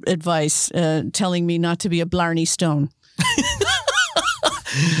relationship advice, telling me not to be a Blarney Stone.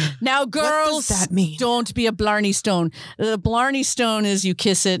 Now, girls, does that mean? Don't be a Blarney Stone. The Blarney Stone is you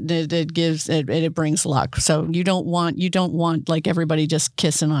kiss it and it brings luck. So you don't want like everybody just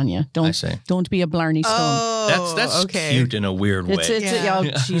kissing on you. Don't be a Blarney Stone. Oh, That's okay. cute in a weird way. Oh,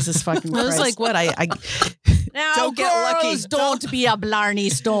 Jesus fucking Christ. I was like, what? I now, don't get lucky. girls, don't be a Blarney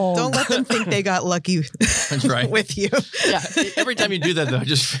Stone. don't let them think they got lucky That's right. with you. Yeah. Every time you do that,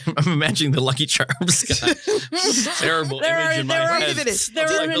 though, I'm imagining the Lucky Charms guy. Terrible image in my head.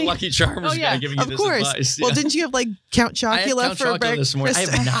 Like the Lucky Charms guy giving you Of this course. advice. Well, Yeah. didn't you have like Count I had Chocula Count for Chocula breakfast? this morning. I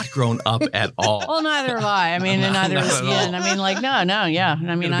have not grown up at all. Well, neither have I. I mean, and neither Not has at Ian. all. I mean, like, no, yeah.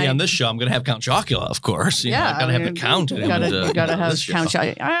 I mean, Be on this show, I'm going to have Count Chocula, of course. You know, I got to have the Count. You gotta have Count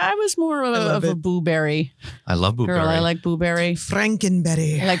Chocula. I was more of a Boo Berry I love Boo girl. Berry. I like Boo Berry.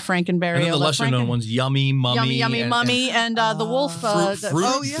 Frankenberry. I like Frankenberry. And then I the love lesser known ones, Yummy, Mummy. Yummy, Mummy, and the wolf.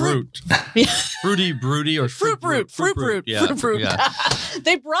 Fruit. Fruity, Broody, or Fruit Brute. Yeah, Fruit Brute. yeah.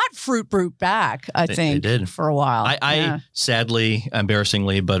 They brought Fruit Brute back, I think, did. for a while. I sadly,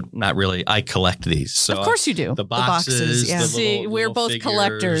 embarrassly, but not really, I collect these. So Of course you do. The boxes, boxes, yeah. the See, little we're both figures.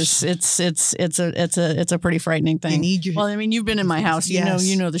 collectors. It's a pretty frightening thing. You need your- Well, I mean, you've been in my house. Yes.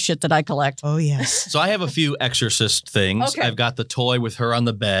 You know the shit that I collect. Oh, yes. So I have a few Exorcist things. Okay. I've got the toy with her on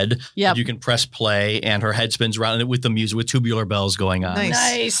the bed. Yep. that You can press play, and her head spins around with the music with tubular bells going on. Nice.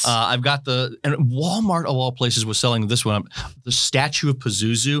 Nice. I've got and Walmart of all places was selling this one, the statue of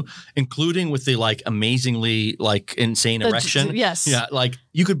Pazuzu, including with the like amazingly like insane erection. yes. Yeah, like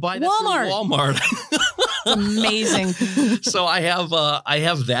you could buy that Walmart. through Walmart. Amazing. So I have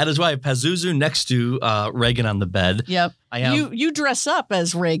that as well. I have Pazuzu next to Reagan on the bed. Yep. I have you dress up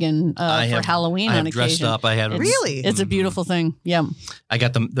as Reagan for Halloween I on have dressed occasion. up. I had Really? It's a beautiful thing. Yeah. I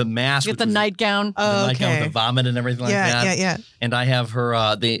got the mask. You get which the was- nightgown. the nightgown with Okay. the vomit and everything like that. Yeah. And I have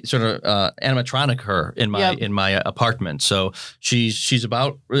her the sort of animatronic her in my Yep. in my apartment. So she's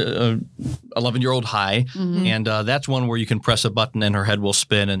about 11-year-old high, Mm-hmm. and that's one where you can press a button and her head will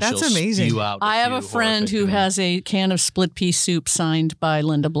spin and That's she'll amazing. spew out. I have a friend who has a can of split pea soup signed by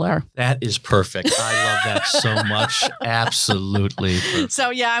Linda Blair. that is perfect. I love that so much. Absolutely perfect. So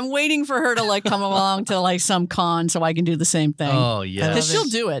yeah, I'm waiting for her to like come along to like some con so I can do the same thing. Oh yeah, Because she'll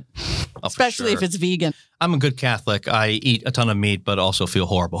do it, Oh, for especially if sure. it's vegan. I'm a good Catholic. I eat a ton of meat, but also feel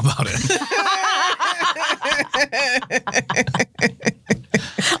horrible about it.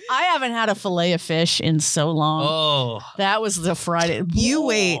 I haven't had a fillet of fish in so long. Oh, That was the Friday. You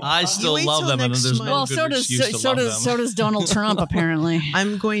wait. I still wait love till them, and next there's month. no Well, good so does excuse to so love does them. so does Donald Trump apparently.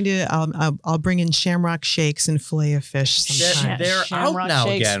 I'm going to. I'll bring in Shamrock Shakes and fillet of fish sometime. They're Shamrock out now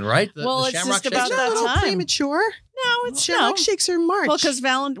shakes. again, right? The, Well, the it's Shamrock just about shakes Isn't are that a that little time. premature? No, it's Shamrock no. Shakes are in March. Well, because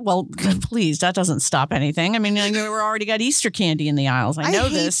Well, please, that doesn't stop anything. I mean, we're already got Easter candy in the aisles. I know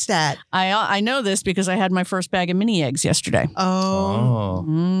hate this. that. I know this because I had my first bag of mini eggs yesterday. Oh.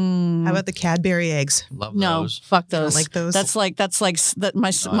 Oh, How about the Cadbury eggs? love No, those. fuck don't those. like those? That's like that.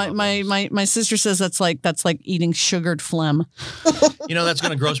 My sister says that's like eating sugared phlegm. You know, that's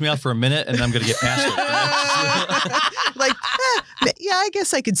going to gross me out for a minute, and I'm going to get past it. Like, yeah, I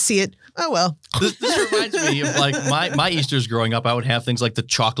guess I could see it. Oh well. This reminds me of like my Easters growing up. I would have things like the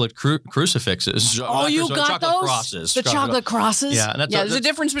chocolate crucifixes. Oh, you got chocolate those? Crosses. The chocolate crosses. Yeah, and There's a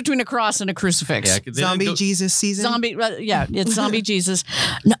difference between a cross and a crucifix. Yeah, they didn't Zombie go- Jesus season. Zombie. Yeah, it's zombie Jesus.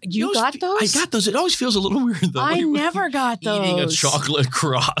 No, you always got fe- those? I got those. It always feels a little weird though. I when you- never got those. Eating a chocolate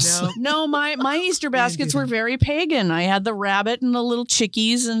cross. No. No, my Easter baskets were very pagan. I had the rabbit and the little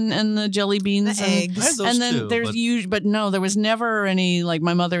chickies and the jelly beans The and eggs. I had those and then too, there's but- but no, there was never any like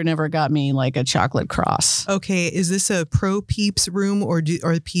my mother never got me like a chocolate cross. Okay, is this a pro Peeps room or do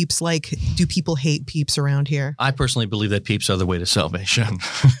people hate Peeps around here? I personally believe that Peeps are the way to salvation.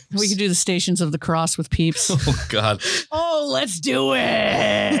 We could do the Stations of the Cross with Peeps. Oh God. Oh, let's do it.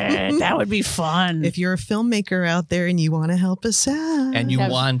 That would be fun. If you're a filmmaker out there and you want to help us out, And you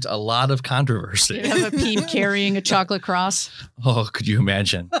Have- want a lot of controversy. You have a Peep carrying a chocolate cross. Oh, could you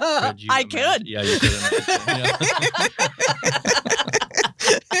imagine? Could you I imagine? could. Yeah, you could imagine.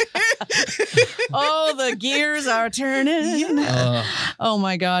 Oh, the gears are turning. Yeah. Oh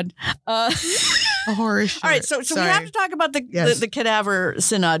my God. a horror show. All right, so we have to talk about Yes. the cadaver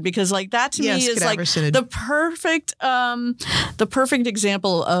synod because like that to Yes, me is cadaver like synod. the perfect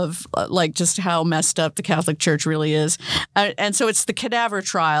example of like just how messed up the Catholic Church really is, and so it's the cadaver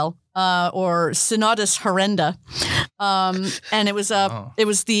trial. Or Synodus Horrenda, And it was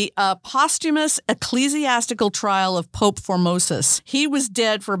the posthumous ecclesiastical trial of Pope Formosus. He was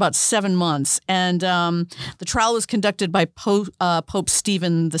dead for about 7 months, and the trial was conducted by Pope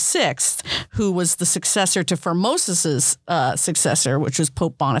Stephen VI, who was the successor to Formosus's successor, which was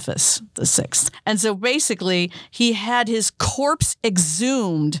Pope Boniface VI. And so basically, he had his corpse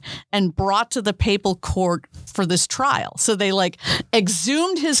exhumed and brought to the papal court for this trial. So they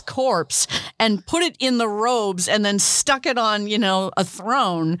exhumed his corpse and put it in the robes and then stuck it on, a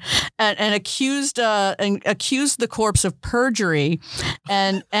throne and accused the corpse of perjury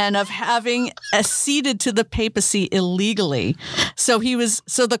and of having acceded to the papacy illegally. So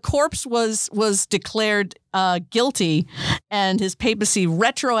the corpse was declared guilty, and his papacy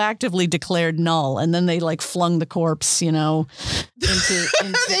retroactively declared null, and then they flung the corpse, into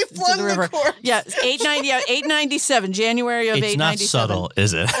the river. Corpse. Yeah, 897, January of 897. It's not subtle,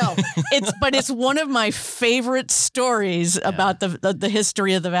 is it? No, it's one of my favorite stories about the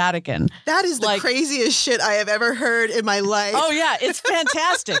history of the Vatican. That is the craziest shit I have ever heard in my life. Oh yeah, it's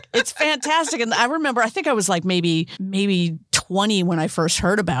fantastic. It's fantastic, and I remember I think I was maybe 20 when I first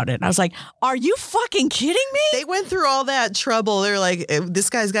heard about it. And I was like, "Are you fucking kidding me?" They went through all that trouble. They're like, "This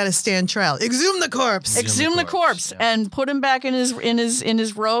guy's got to stand trial. Exhume the corpse. Exhume the corpse and put him back in his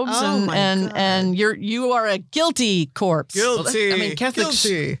robes, Oh, and you are a guilty corpse. Guilty. I mean, Catholics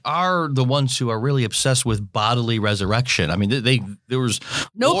Guilty. are the ones who are really obsessed with bodily resurrection. I mean, there was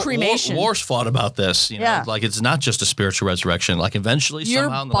cremation. Wars fought about this. It's not just a spiritual resurrection. Eventually,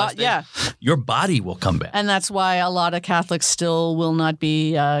 somehow, in the last day, your body will come back. And that's why a lot of Catholics still will not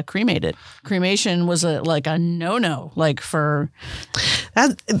be cremated. Cremation was a no-no, for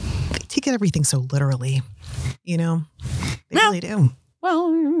That, they take everything so literally, They really do. Well,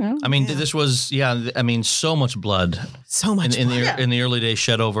 I mean, this was, so much blood. So much in blood. the early days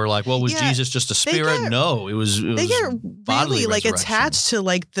shed over, was Jesus just a spirit? No, it was They get bodily really resurrection. attached to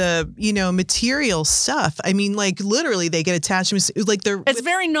the, material stuff. I mean, literally they get attached to it's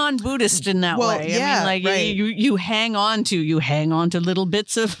very non-Buddhist in that Well, way. yeah, I mean, right. you hang on to little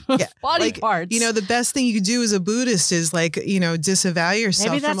bits of body parts. The best thing you could do as a Buddhist is disavow yourself.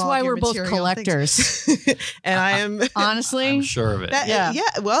 Maybe that's from all why of your we're both material collectors. things. And I am Honestly, I'm sure of it. Yeah.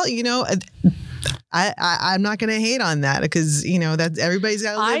 Well, I'm not going to hate on that because that everybody's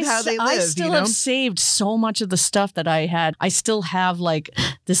got to live how they live. I still have saved so much of the stuff that I had. I still have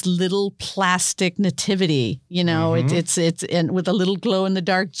this little plastic nativity. It's and with a little glow in the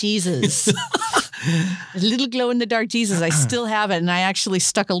dark Jesus. A little glow in the dark Jesus. I still have it, and I actually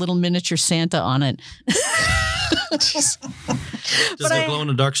stuck a little miniature Santa on it. Does the glow in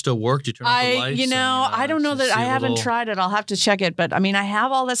the dark still work? Do you turn off the lights? I don't know that I haven't tried it. I'll have to check it. But I mean, I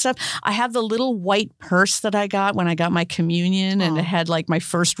have all that stuff. I have the little white purse that I got when I got my communion, and it had my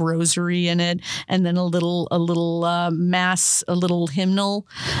first rosary in it, and then a little mass, a little hymnal.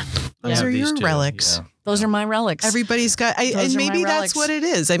 Those are your relics. Yeah. Those are my relics. Everybody's got, and maybe that's what it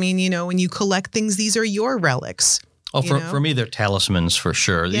is. I mean, when you collect things, these are your relics. Oh, for me, they're talismans for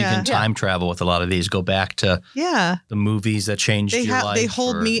sure. You can time travel with a lot of these. Go back to the movies that changed your life. They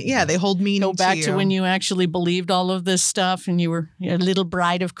hold they hold meaning. Go back to when you actually believed all of this stuff and you were a little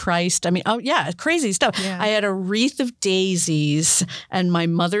bride of Christ. I mean, crazy stuff. Yeah. I had a wreath of daisies and my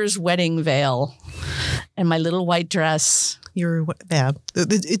mother's wedding veil and my little white dress.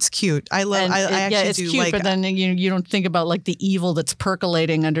 It's cute. I love. I actually it's do cute, but then you don't think about the evil that's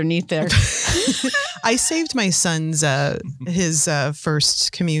percolating underneath there. I saved my son's his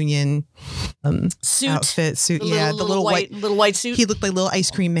first communion outfit suit. The little white suit. He looked like a little ice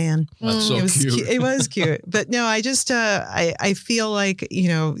cream man. That's so cute. It was cute, but no, I just I feel like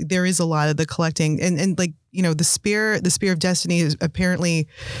there is a lot of the collecting and the spear of destiny is apparently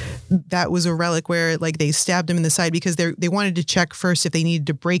that was a relic where they stabbed him in the side because they wanted to check first if they needed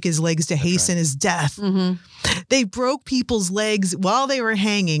to break his legs to hasten his death. Mm-hmm. They broke people's legs while they were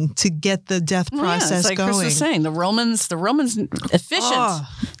hanging to get the death process like going. Chris was saying, the Romans efficient.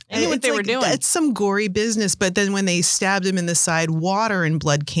 They knew what they were doing. It's some gory business, but then when they stabbed him in the side, water and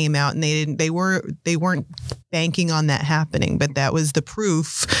blood came out, and they weren't banking on that happening. But that was the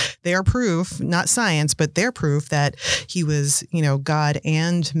proof, their proof, not science, but their proof that he was, God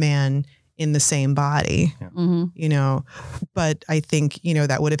and man in the same body, but I think,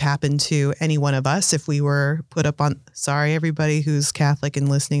 that would have happened to any one of us if we were put up on, sorry, everybody who's Catholic and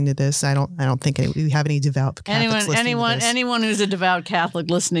listening to this. I don't think we have any devout Catholics listening to this. Anyone who's a devout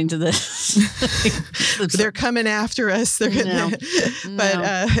Catholic listening to this. They're coming after us. They're gonna,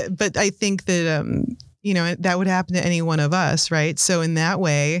 but I think that, that would happen to any one of us, right? So in that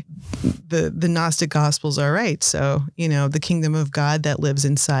way, the Gnostic Gospels are right. So, the kingdom of God that lives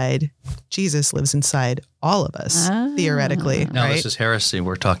inside Jesus lives inside all of us, theoretically. Now, right? this is heresy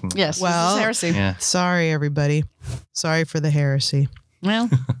we're talking about. Yes, Well, this is heresy. Yeah. Sorry, everybody. Sorry for the heresy. Well,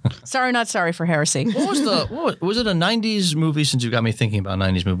 sorry, not sorry for heresy. What was it a 90s movie, since you got me thinking about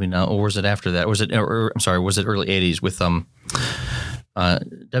 90s movie now, or was it after that? Was it early 80s with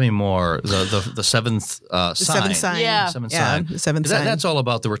Demi Moore, the seventh sign? The seventh sign. Yeah. Seventh Yeah, sign. the seventh sign. That's all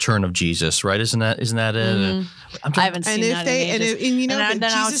about the return of Jesus, right? Isn't that it? I haven't seen that in ages. And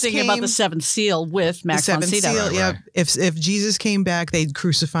then I was thinking about the seventh seal with Max von the seventh Sydow. seal. Yeah. If Jesus came back, they'd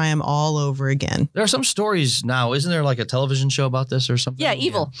crucify him all over again. There are some stories now. Isn't there like a television show about this or something? Yeah,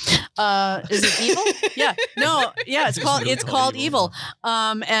 Evil. Is it Evil? Yeah. No. Yeah. It's called Evil.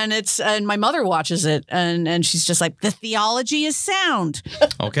 And my mother watches it, and she's just like, the theology is sound.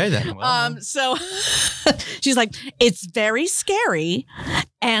 Okay then. Well, So she's like, it's very scary,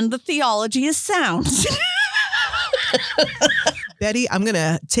 and the theology is sound. Betty, I'm going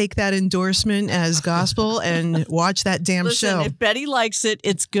to take that endorsement as gospel and watch that damn Listen, show. if Betty likes it,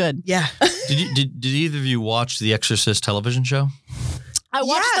 it's good. Yeah. did either of you watch the Exorcist television show? I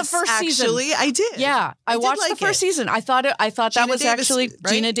watched the first season. Actually, I did. Yeah, I did watched like the first it. season. I thought that Gina was Davis, actually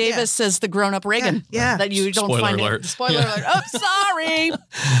right? Gina Davis as the grown-up Reagan. Yeah. That you don't Spoiler find alert. it. Spoiler Yeah. alert. Oh, sorry.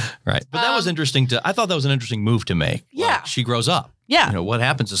 Right. But that was interesting I thought that was an interesting move to make. Yeah. Like, she grows up. Yeah. What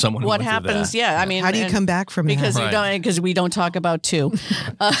happens to someone who What went through happens? that? Yeah, I mean, How do you come back from because that? Right. we don't talk about two.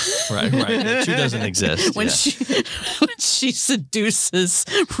 Right. Two doesn't exist. when yeah. she seduces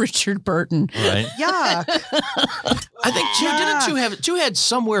Richard Burton. Right. Yuck. I think two had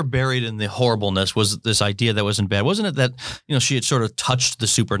somewhere buried in the horribleness was this idea that wasn't bad. Wasn't it that, she had sort of touched the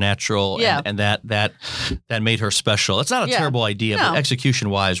supernatural Yeah. and that made her special. It's not a Yeah. terrible idea, No. but execution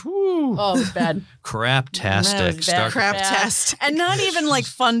wise, woo. Oh, it was bad. Craptastic. Bad. Craptastic. And not even like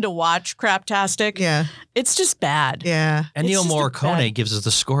fun to watch craptastic. Yeah. It's just bad. Yeah. And It's Neil just a Morricone bad- gives us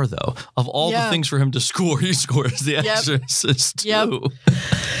the score, though. Of all Yeah. the things for him to score, he scores The Exorcist 2. Yep.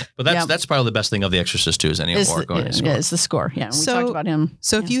 But Yep. that's probably the best thing of The Exorcist 2 is Ennio Morricone's score. Yeah, it's the score. Yeah, we So- talked about him.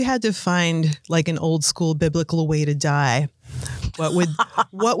 So if you had to find like an old school biblical way to die,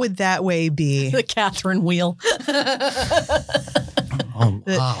 what would that way be? The Catherine wheel. Oh,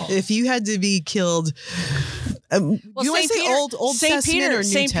 wow. If you had to be killed, Well, you want to say Old Saint Testament Peter, or New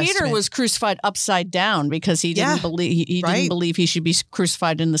Saint Peter Testament? was crucified upside down because he didn't Yeah, believe he right. didn't believe he should be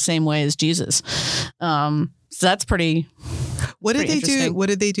crucified in the same way as Jesus. So that's pretty. What did pretty they do? interesting. What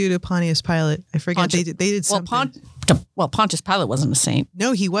did they do to Pontius Pilate? I forget. Pontius- They did Well, something. Pontius Pilate wasn't a saint.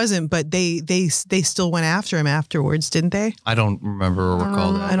 No, he wasn't. But they still went after him afterwards, didn't they? I don't remember or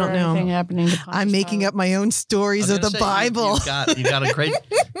recall that. I don't know. Anything happening to Pontius I'm making Pilate. up my own stories I of was the gonna say, Bible. You got a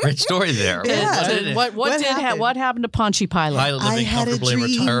great story there. Yeah. What happened to Pontius Pilate? Pilate living comfortably in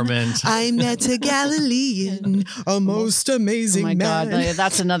retirement. I met a Galilean, a most Oh amazing my God, man.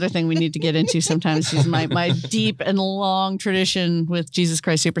 that's another thing we need to get into sometimes. Is my deep and long tradition with Jesus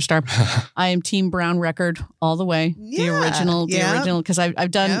Christ Superstar. I am Team Brown Record all the way. The Yeah, original, yeah. because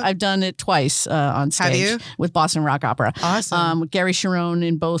I've done it twice on stage you? with Boston Rock Opera. Awesome. With Gary Sharon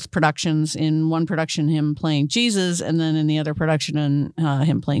in both productions. In one production, him playing Jesus, and then in the other production,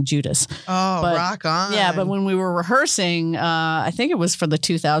 him playing Judas. Oh, but- rock on. Yeah, but when we were rehearsing, I think it was for the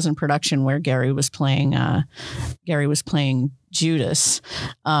 2000 production where Gary was playing Judas.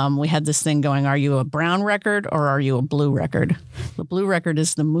 We had this thing going: are you a brown record or are you a blue record? The blue record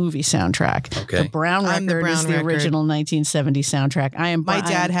is the movie soundtrack. Okay. The brown I'm the record is brown the record. original 1970 soundtrack. my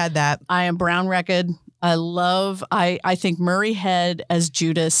dad had that. I am brown record. I think Murray Head as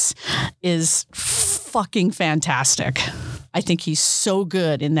Judas is fucking fantastic. I think he's so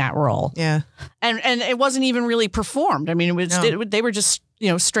good in that role. Yeah. And it wasn't even really performed. I mean, it was No. they were just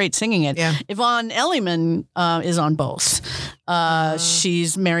straight singing it. Yeah. Yvonne Elliman is on both.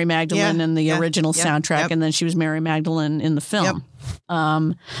 She's Mary Magdalene Yeah, in the yeah, original yep, soundtrack, yep. and then she was Mary Magdalene in the film.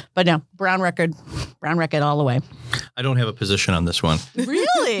 But no, brown record all the way. I don't have a position on this one.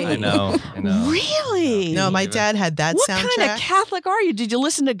 Really? I know. Really? No, my dad had that What soundtrack. kind of Catholic are you? Did you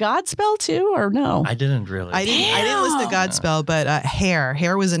listen to Godspell too, or no? I didn't really. I didn't listen to Godspell, but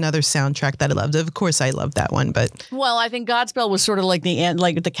Hair was another soundtrack that I loved. Of course, I loved that one, but Well, I think Godspell was sort of like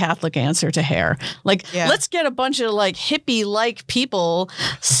the Catholic answer to Hair. Like, Yeah. let's get a bunch of like hippie-like people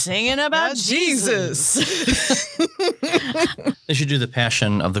singing about Jesus. They should do the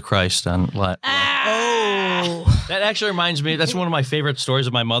Passion of the Christ on That actually reminds me, that's one of my favorite stories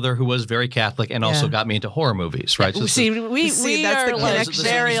of my mother, who was very Catholic and also got me into horror movies, right? So See, See, we that's the are like connection.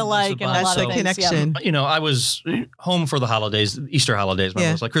 very alike in a That's lot the of things. connection. you know, I was home for the holidays, Easter holidays. My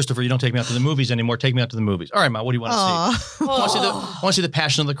mom was like, Christopher, you don't take me out to the movies anymore. Take me out to the movies. All right, Ma, what do you want to see? I want to see the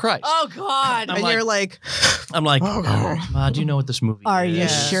Passion of the Christ. Oh, God. And you're like, I'm like, Ma, do you know what this movie Are is? you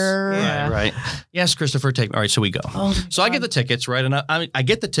sure? Right. Yes, Christopher, take me. All right, so we go. So I get the tickets, right? And I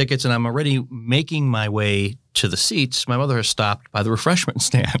get the tickets, and I'm already making my way to the seats. My mother has stopped by the refreshment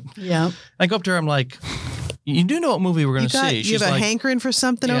stand. Yeah. I go up to her. I'm like, you do know what movie we're going to see? you have a hankering for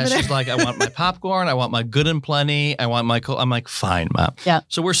something over there? She's like, I want my popcorn. I want my Good and Plenty. I want my I'm like, fine, Mom. Yeah.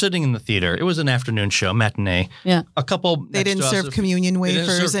 So we're sitting in the theater. It was an afternoon show, matinee. Yeah. A couple. They didn't serve communion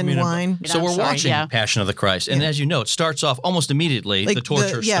wafers and wine. So we're watching Passion of the Christ. And as you know, it starts off almost immediately. Like the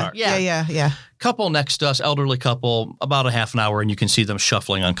torture starts. Yeah. Couple next to us, elderly couple, about a half an hour, and you can see them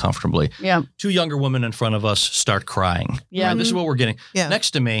shuffling uncomfortably. Yeah. Two younger women in front of us start crying. Yeah. Right, this is what we're getting. Yeah. Next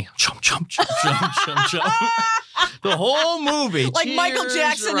to me, chomp, chomp, chomp, chomp, chomp, chomp. The whole movie. Like Michael tears,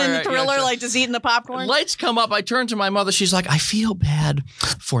 Jackson in Thriller, like just eating the popcorn. Lights come up. I turn to my mother. She's like, I feel bad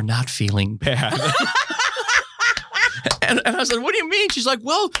for not feeling bad. And I said, what do you mean? She's like,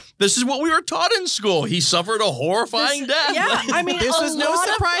 well, this is what we were taught in school. He suffered a horrifying death. Yeah, I mean, This was no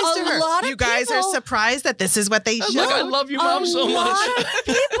surprise to her. You guys are people- surprised that this is what they I was showed. like, I love you, Mom, so A much. lot of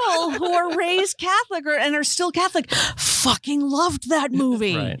people who are raised Catholic and are still Catholic fucking loved that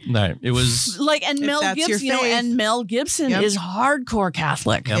movie. Right. It was. Like, and If Mel that's your Gibson, you know, faith. and Mel Gibson Yep. is hardcore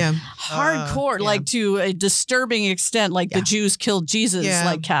Catholic. Yep. Yeah. Hardcore, yeah. like to a disturbing extent, like the Jews killed Jesus, Yeah.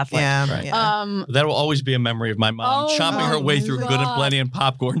 like Catholic. Yeah. Right. Yeah. That will always be a memory of my mom Oh chopping her my way through Good and God. Plenty and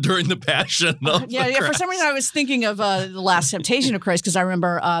popcorn during the Passion of Yeah, the yeah. For Christ. some reason, I was thinking of the Last Temptation of Christ because I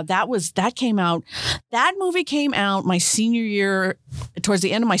remember that came out. That movie came out my senior year, towards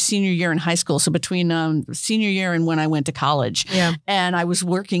the end of my senior year in high school. So between senior year and when I went to college. Yeah. And I was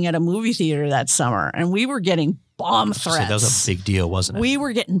working at a movie theater that summer, and we were getting bomb threats. That was a big deal, wasn't it? We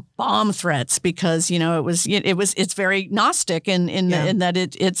were getting bomb threats because, you know, it's very Gnostic in that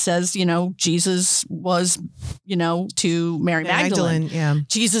it says, you know, Jesus was, you know, to Mary Magdalene. Yeah.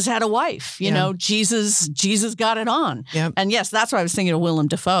 Jesus had a wife, you know, Jesus got it on. Yep. And yes, that's why I was thinking of Willem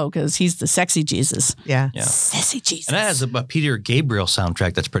Dafoe, because he's the sexy Jesus. Yeah. Yeah. Sexy Jesus. And that has a Peter Gabriel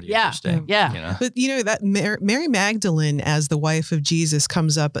soundtrack that's pretty interesting. Yeah. You know? But you know that Mary Magdalene as the wife of Jesus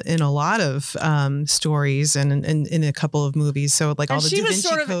comes up in a lot of stories and in a couple of movies. So like all the Da Vinci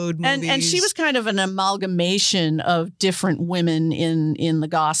Code movies. and she was kind of an amalgamation of different women in the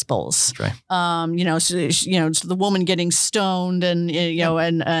Gospels. That's right. You know, so, you know, it's the woman getting stoned and you know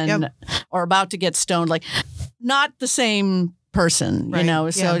and or about to get stoned, like not the same person, you Right. know.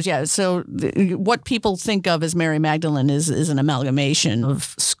 So Yeah. so what people think of as Mary Magdalene is an amalgamation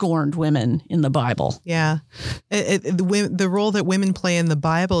of scorned women in the Bible. Yeah. The role that women play in the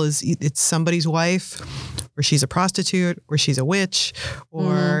Bible is it's somebody's wife, or she's a prostitute, or she's a witch,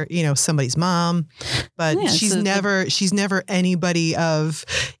 or you know, somebody's mom. But Yeah, she's so she's never anybody of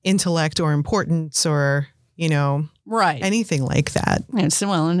intellect or importance or, you know, Right. anything like that. And so,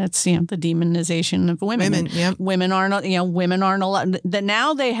 well, and it's, you know, the demonization of women. Women, yep. Women aren't, you know, women aren't allowed.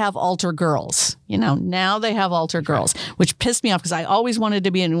 Now they have altar girls, you know, girls, which pissed me off because I always wanted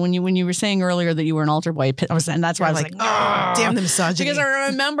to be in, when you were saying earlier that you were an altar boy, and that's why I was like, oh, damn the misogyny. because I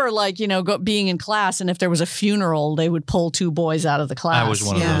remember, like, you know, being in class, and if there was a funeral, they would pull two boys out of the class. I was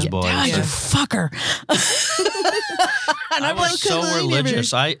one of those boys. God, you fucker. And I I'm like, was so "Come on,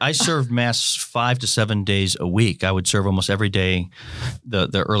 religious. I served mass 5 to 7 days a week. I would serve almost every day,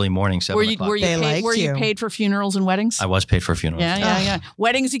 the early morning, 7 o'clock. Were you paid for funerals and weddings? I was paid for funerals. Yeah.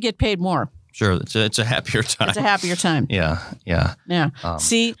 Weddings, you get paid more. Sure, it's a happier time. It's a happier time. Yeah. Yeah.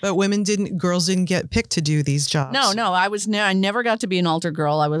 See, But girls didn't get picked to do these jobs. no, I never got to be an altar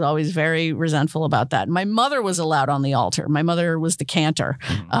girl. I was always very resentful about that. My mother was allowed on the altar. My mother was the cantor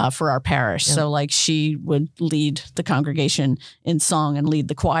for our parish. So like she would lead the congregation in song and lead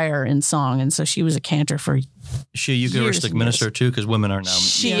the choir in song. And so she was a cantor for Is she a Eucharistic Years. minister too? Because women are now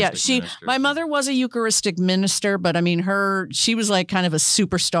Eucharistic ministers. my mother was a Eucharistic minister, but I mean she was like kind of a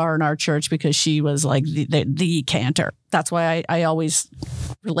superstar in our church because she was like the cantor. That's why I always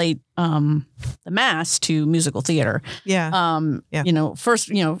relate the mass to musical theater. Yeah. Yeah.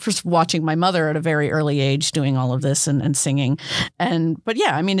 First watching my mother at a very early age doing all of this and singing. But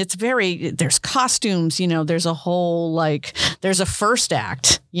yeah, I mean, there's costumes, there's a whole, there's a first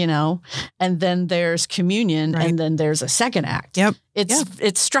act, and then there's communion, Right. and then there's a second act. Yep.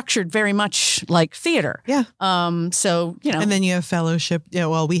 It's structured very much like theater. Yeah. So, And then you have fellowship. Yeah.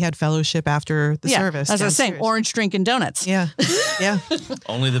 Well, we had fellowship after the service. as I was saying, downstairs. orange drink and donuts. Yeah. Yeah.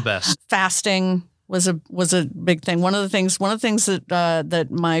 Only the best. Fasting was a big thing. One of the things that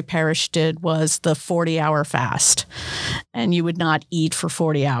my parish did was the 40-hour fast, and you would not eat for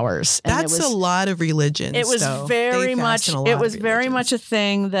 40 hours. And That's a lot of religions. It was though. very They much. fast in a lot It of was very religions. much a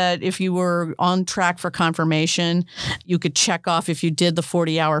thing that if you were on track for confirmation, you could check off if you did the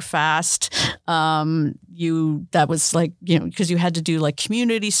 40-hour fast. That was because you had to do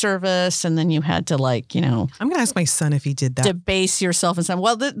community service, and then you had to I'm going to ask my son if he did that. debase yourself and say,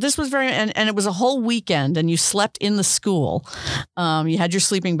 well, this was and it was a whole weekend, and you slept in the school. You had your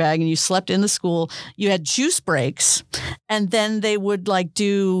sleeping bag and you slept in the school. You had juice breaks, and then they would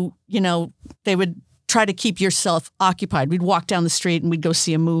they would try to keep yourself occupied. We'd walk down the street and we'd go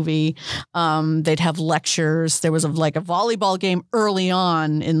see a movie. They'd have lectures. There was a volleyball game early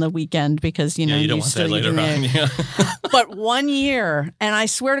on in the weekend because, you don't want that later on. Yeah. But one year, and I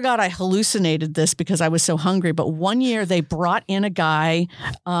swear to God, I hallucinated this because I was so hungry, but one year they brought in a guy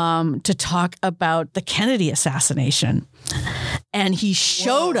to talk about the Kennedy assassination. And he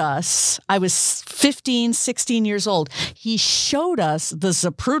showed us, I was 15, 16 years old. He showed us the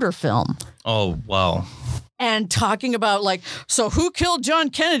Zapruder film. Oh, wow. And talking about so who killed John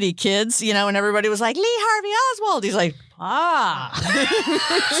Kennedy, kids? And everybody was like, Lee Harvey Oswald. He's like,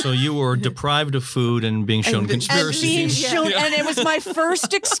 So you were deprived of food and being shown conspiracy theories. And it was my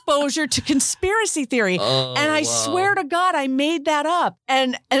first exposure to conspiracy theory. And I swear to God, I made that up.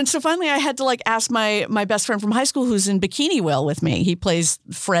 And so finally I had to ask my best friend from high school who's in Bikini Whale with me. He plays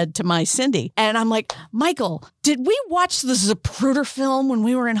Fred to my Cindy. And I'm like, Michael, did we watch the Zapruder film when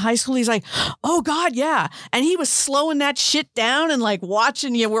we were in high school? He's like, oh God, yeah. And he was slowing that shit down and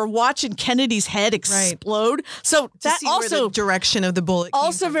we're watching Kennedy's head explode. So that where also the direction of the bullet. came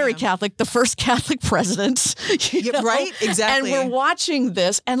also from, very yeah. Catholic, the first Catholic president. Right? Exactly. And we're watching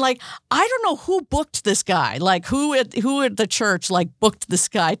this, and I don't know who booked this guy. Who at the church booked this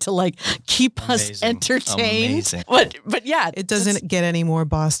guy to keep us Amazing. entertained. Amazing. But yeah, It doesn't get any more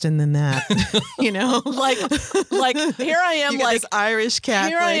Boston than that. Here I am, you get this Irish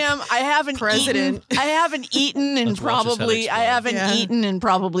Catholic. Here I am. I haven't president. eaten. I haven't eaten in Let's watch his head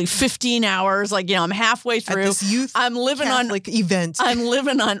explode. 15 hours. I'm halfway At through. this youth I'm living Catholic event. I'm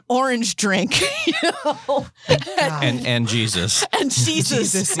living on orange drink, And Jesus. and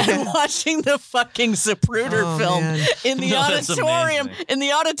Jesus, yeah. and watching the fucking Zapruder Oh, film man. in the No, that's auditorium, amazing. in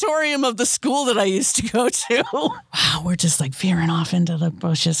the auditorium of the school that I used to go to. Wow, we're just veering off into the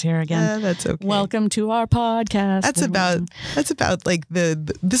bushes here again. Yeah, that's okay. Welcome to our podcast. That's about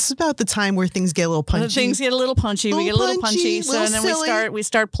this is about the time where things get a little punchy. Things get a little punchy. We get a little punchy. So and then we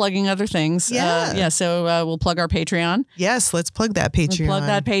start plugging other things. Yeah. So we'll plug our Patreon. Yes, let's plug that Patreon. Plug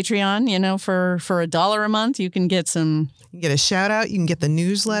that Patreon. For $1 a month, you can get some You can get a shout out. You can get the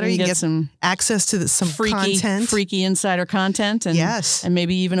newsletter. You can get some access to some freaky insider content. And, Yes. and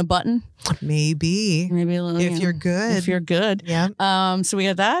maybe even a button. Maybe Maybe a little, if you're good. If you're good. Yeah. So we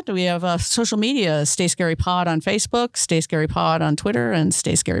have that. We have social media, Stay Scary Pod on Facebook, Stay Scary Pod on Twitter, and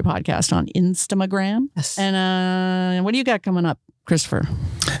Stay Scary Podcast on Instagram. Yes. And what do you got coming up, Christopher?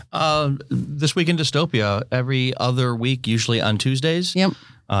 This week in Dystopia, every other week, usually on Tuesdays. Yep.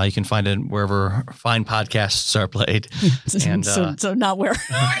 You can find it wherever fine podcasts are played. And so not where.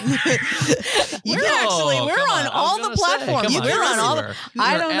 We're on all the platforms. We're on all the.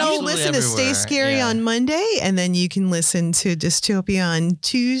 I don't know. You can listen to Stay Scary on Monday, and then you can listen to Dystopia on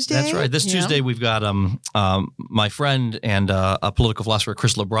Tuesday. That's right. This Tuesday, we've got my friend and a political philosopher,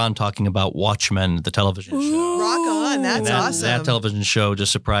 Chris LeBron, talking about Watchmen, the television show. Rock on. That's awesome. That television show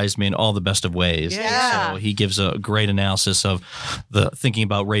just surprised me in all the best of ways. Yeah. So he gives a great analysis of the thinking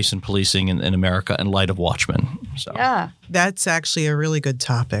about race and policing in America in light of Watchmen. So Yeah. That's actually a really good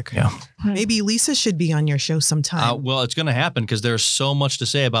topic. Yeah. Maybe Lisa should be on your show sometime. Well, it's going to happen because there's so much to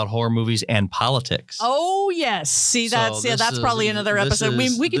say about horror movies and politics. Oh yes. See, that's So that's probably another episode.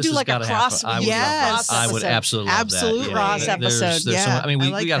 We could do this like has a gotta cross. happen. Yes. I would absolutely love Absolute that. cross There's episode. Yeah, so, I mean, I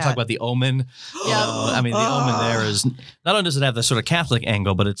we like got to that. talk about The Omen. Yeah. The Omen there is not only does it have the sort of Catholic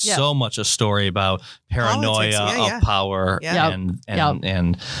angle, but it's so much a story about paranoia Politics. Yeah, of power Yeah.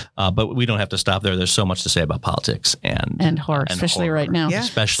 but we don't have to stop there. There's so much to say about politics. politics and horror, especially right now. Yeah.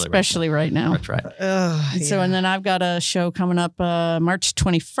 Especially right now. That's right. And then I've got a show coming up March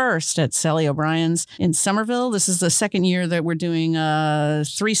 21st at Sally O'Brien's in Somerville. This is the second year that we're doing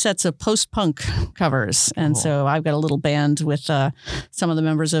 3 sets of post-punk covers. And so I've got a little band with some of the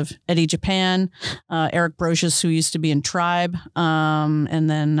members of Eddie Japan, Eric Brocious, who used to be in Tribe, and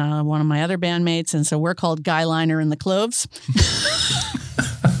then one of my other bandmates. And so we're called Guy Liner and the Cloves.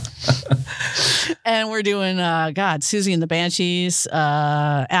 And we're doing, Susie and the Banshees,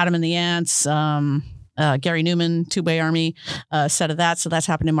 Adam and the Ants, Gary Newman, Two Bay Army, set of that. So that's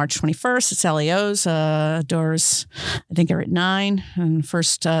happening March 21st. It's LAO's. Doors, I think, are at 9. And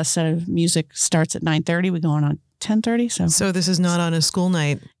first set of music starts at 9:30. We go on 10:30. So this is not on a school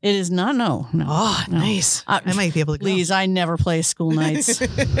night. It is not. No. Oh, no. Nice. I might be able to go. Please, I never play school nights.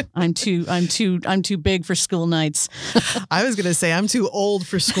 I'm too big for school nights. I was gonna say I'm too old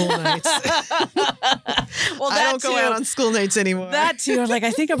for school nights. Well, I don't go out on school nights anymore. That too. Like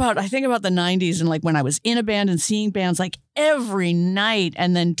I think about the 90s and like when I was in a band and seeing bands like every night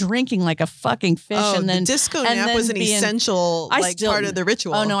and then drinking like a fucking fish. And then the disco nap was an essential part of the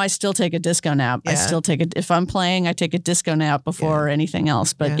ritual. Oh no, I still take a disco nap. Yeah. I still take it if I'm playing. I take a disco nap before anything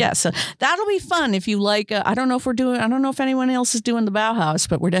else. But so that'll be fun if you like. I don't know if anyone else is doing the Bauhaus,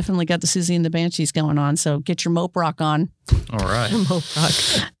 but we're definitely got the Susie and the Banshees going on. So get your mope rock on. All right. Mope rock.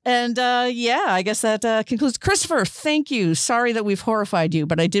 And I guess that concludes. Christopher, thank you. Sorry that we've horrified you,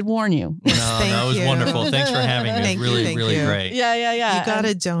 but I did warn you. No, that was wonderful. Thanks for having me. It was really great. Yeah. You got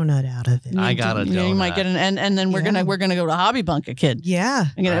a donut out of it. I got a donut. You might get and then we're gonna go to Hobby Bunker, kid. Yeah.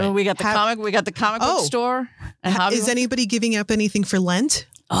 We got the comic book store. And Hobby is anybody giving up anything for Lent?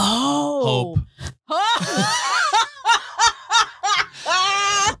 Oh.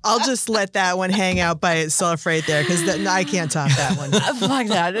 I'll just let that one hang out by itself right there because I can't top that one. Fuck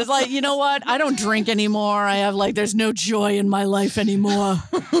that. It's like, you know what? I don't drink anymore. I have there's no joy in my life anymore.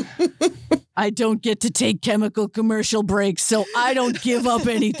 I don't get to take chemical commercial breaks, so I don't give up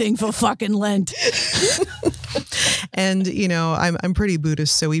anything for fucking Lent. And, I'm pretty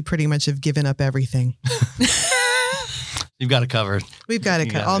Buddhist, so we pretty much have given up everything. You've got it covered. We've got it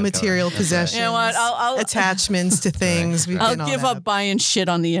covered. All material possessions, You know what? I'll attachments to things. I'll give up buying shit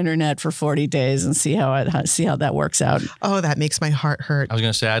on the internet for 40 days and see how that works out. Oh, that makes my heart hurt. I was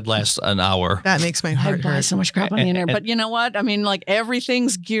going to say I'd last an hour. That makes my heart I buy hurt. so much crap on the internet. But you know what? I mean,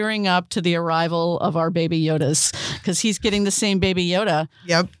 everything's gearing up to the arrival of our baby Yodas because he's getting the same baby Yoda.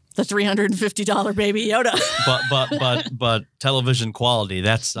 Yep. The $350 baby Yoda. but television quality,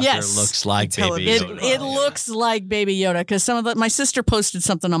 that sucker looks like baby Yoda. It looks like baby Yoda because my sister posted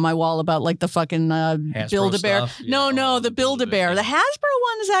something on my wall about the fucking Build-A-Bear. The Build-A-Bear. The Hasbro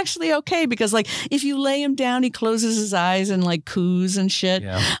one is actually okay because if you lay him down, he closes his eyes and coos and shit.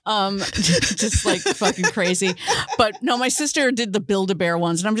 Yeah. Just fucking crazy. But no, my sister did the Build-A-Bear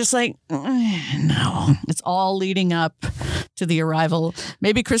ones and I'm just no. It's all leading up to the arrival.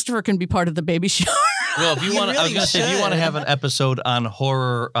 Maybe Christopher can be part of the baby shower. Well, if you want, I was going to say, if you want to have an episode on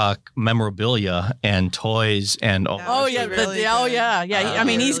horror memorabilia and toys and I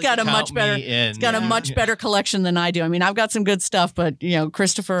mean, he's got a much better collection than I do. I mean, I've got some good stuff, but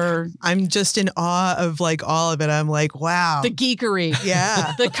Christopher, I'm just in awe of all of it. I'm like, wow, the geekery,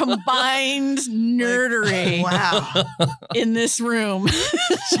 the combined nerdery, wow, in this room.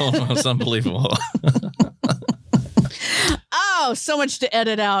 It's unbelievable. Oh, so much to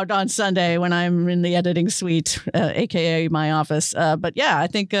edit out on Sunday when I'm in the editing suite, a.k.a. my office. But yeah, I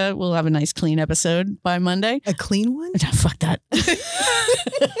think we'll have a nice clean episode by Monday. A clean one? Fuck that.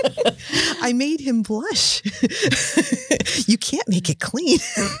 I made him blush. You can't make it clean.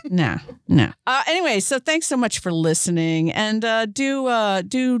 No. Anyway, so thanks so much for listening. And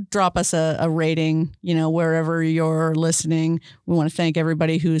do drop us a rating, wherever you're listening. We want to thank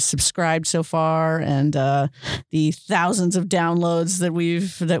everybody who's subscribed so far and the thousands of downloads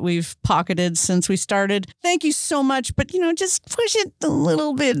that we've pocketed since we started. Thank you so much, but just push it a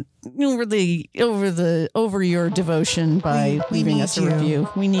little bit over your devotion by leaving us a review.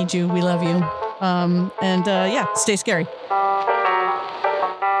 We need you. We love you. Stay scary.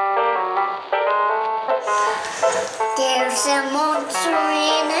 There's a monster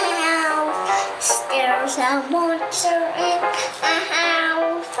in a house. There's a monster in a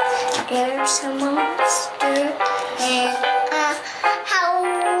house. There's a monster in a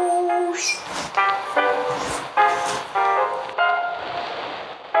house.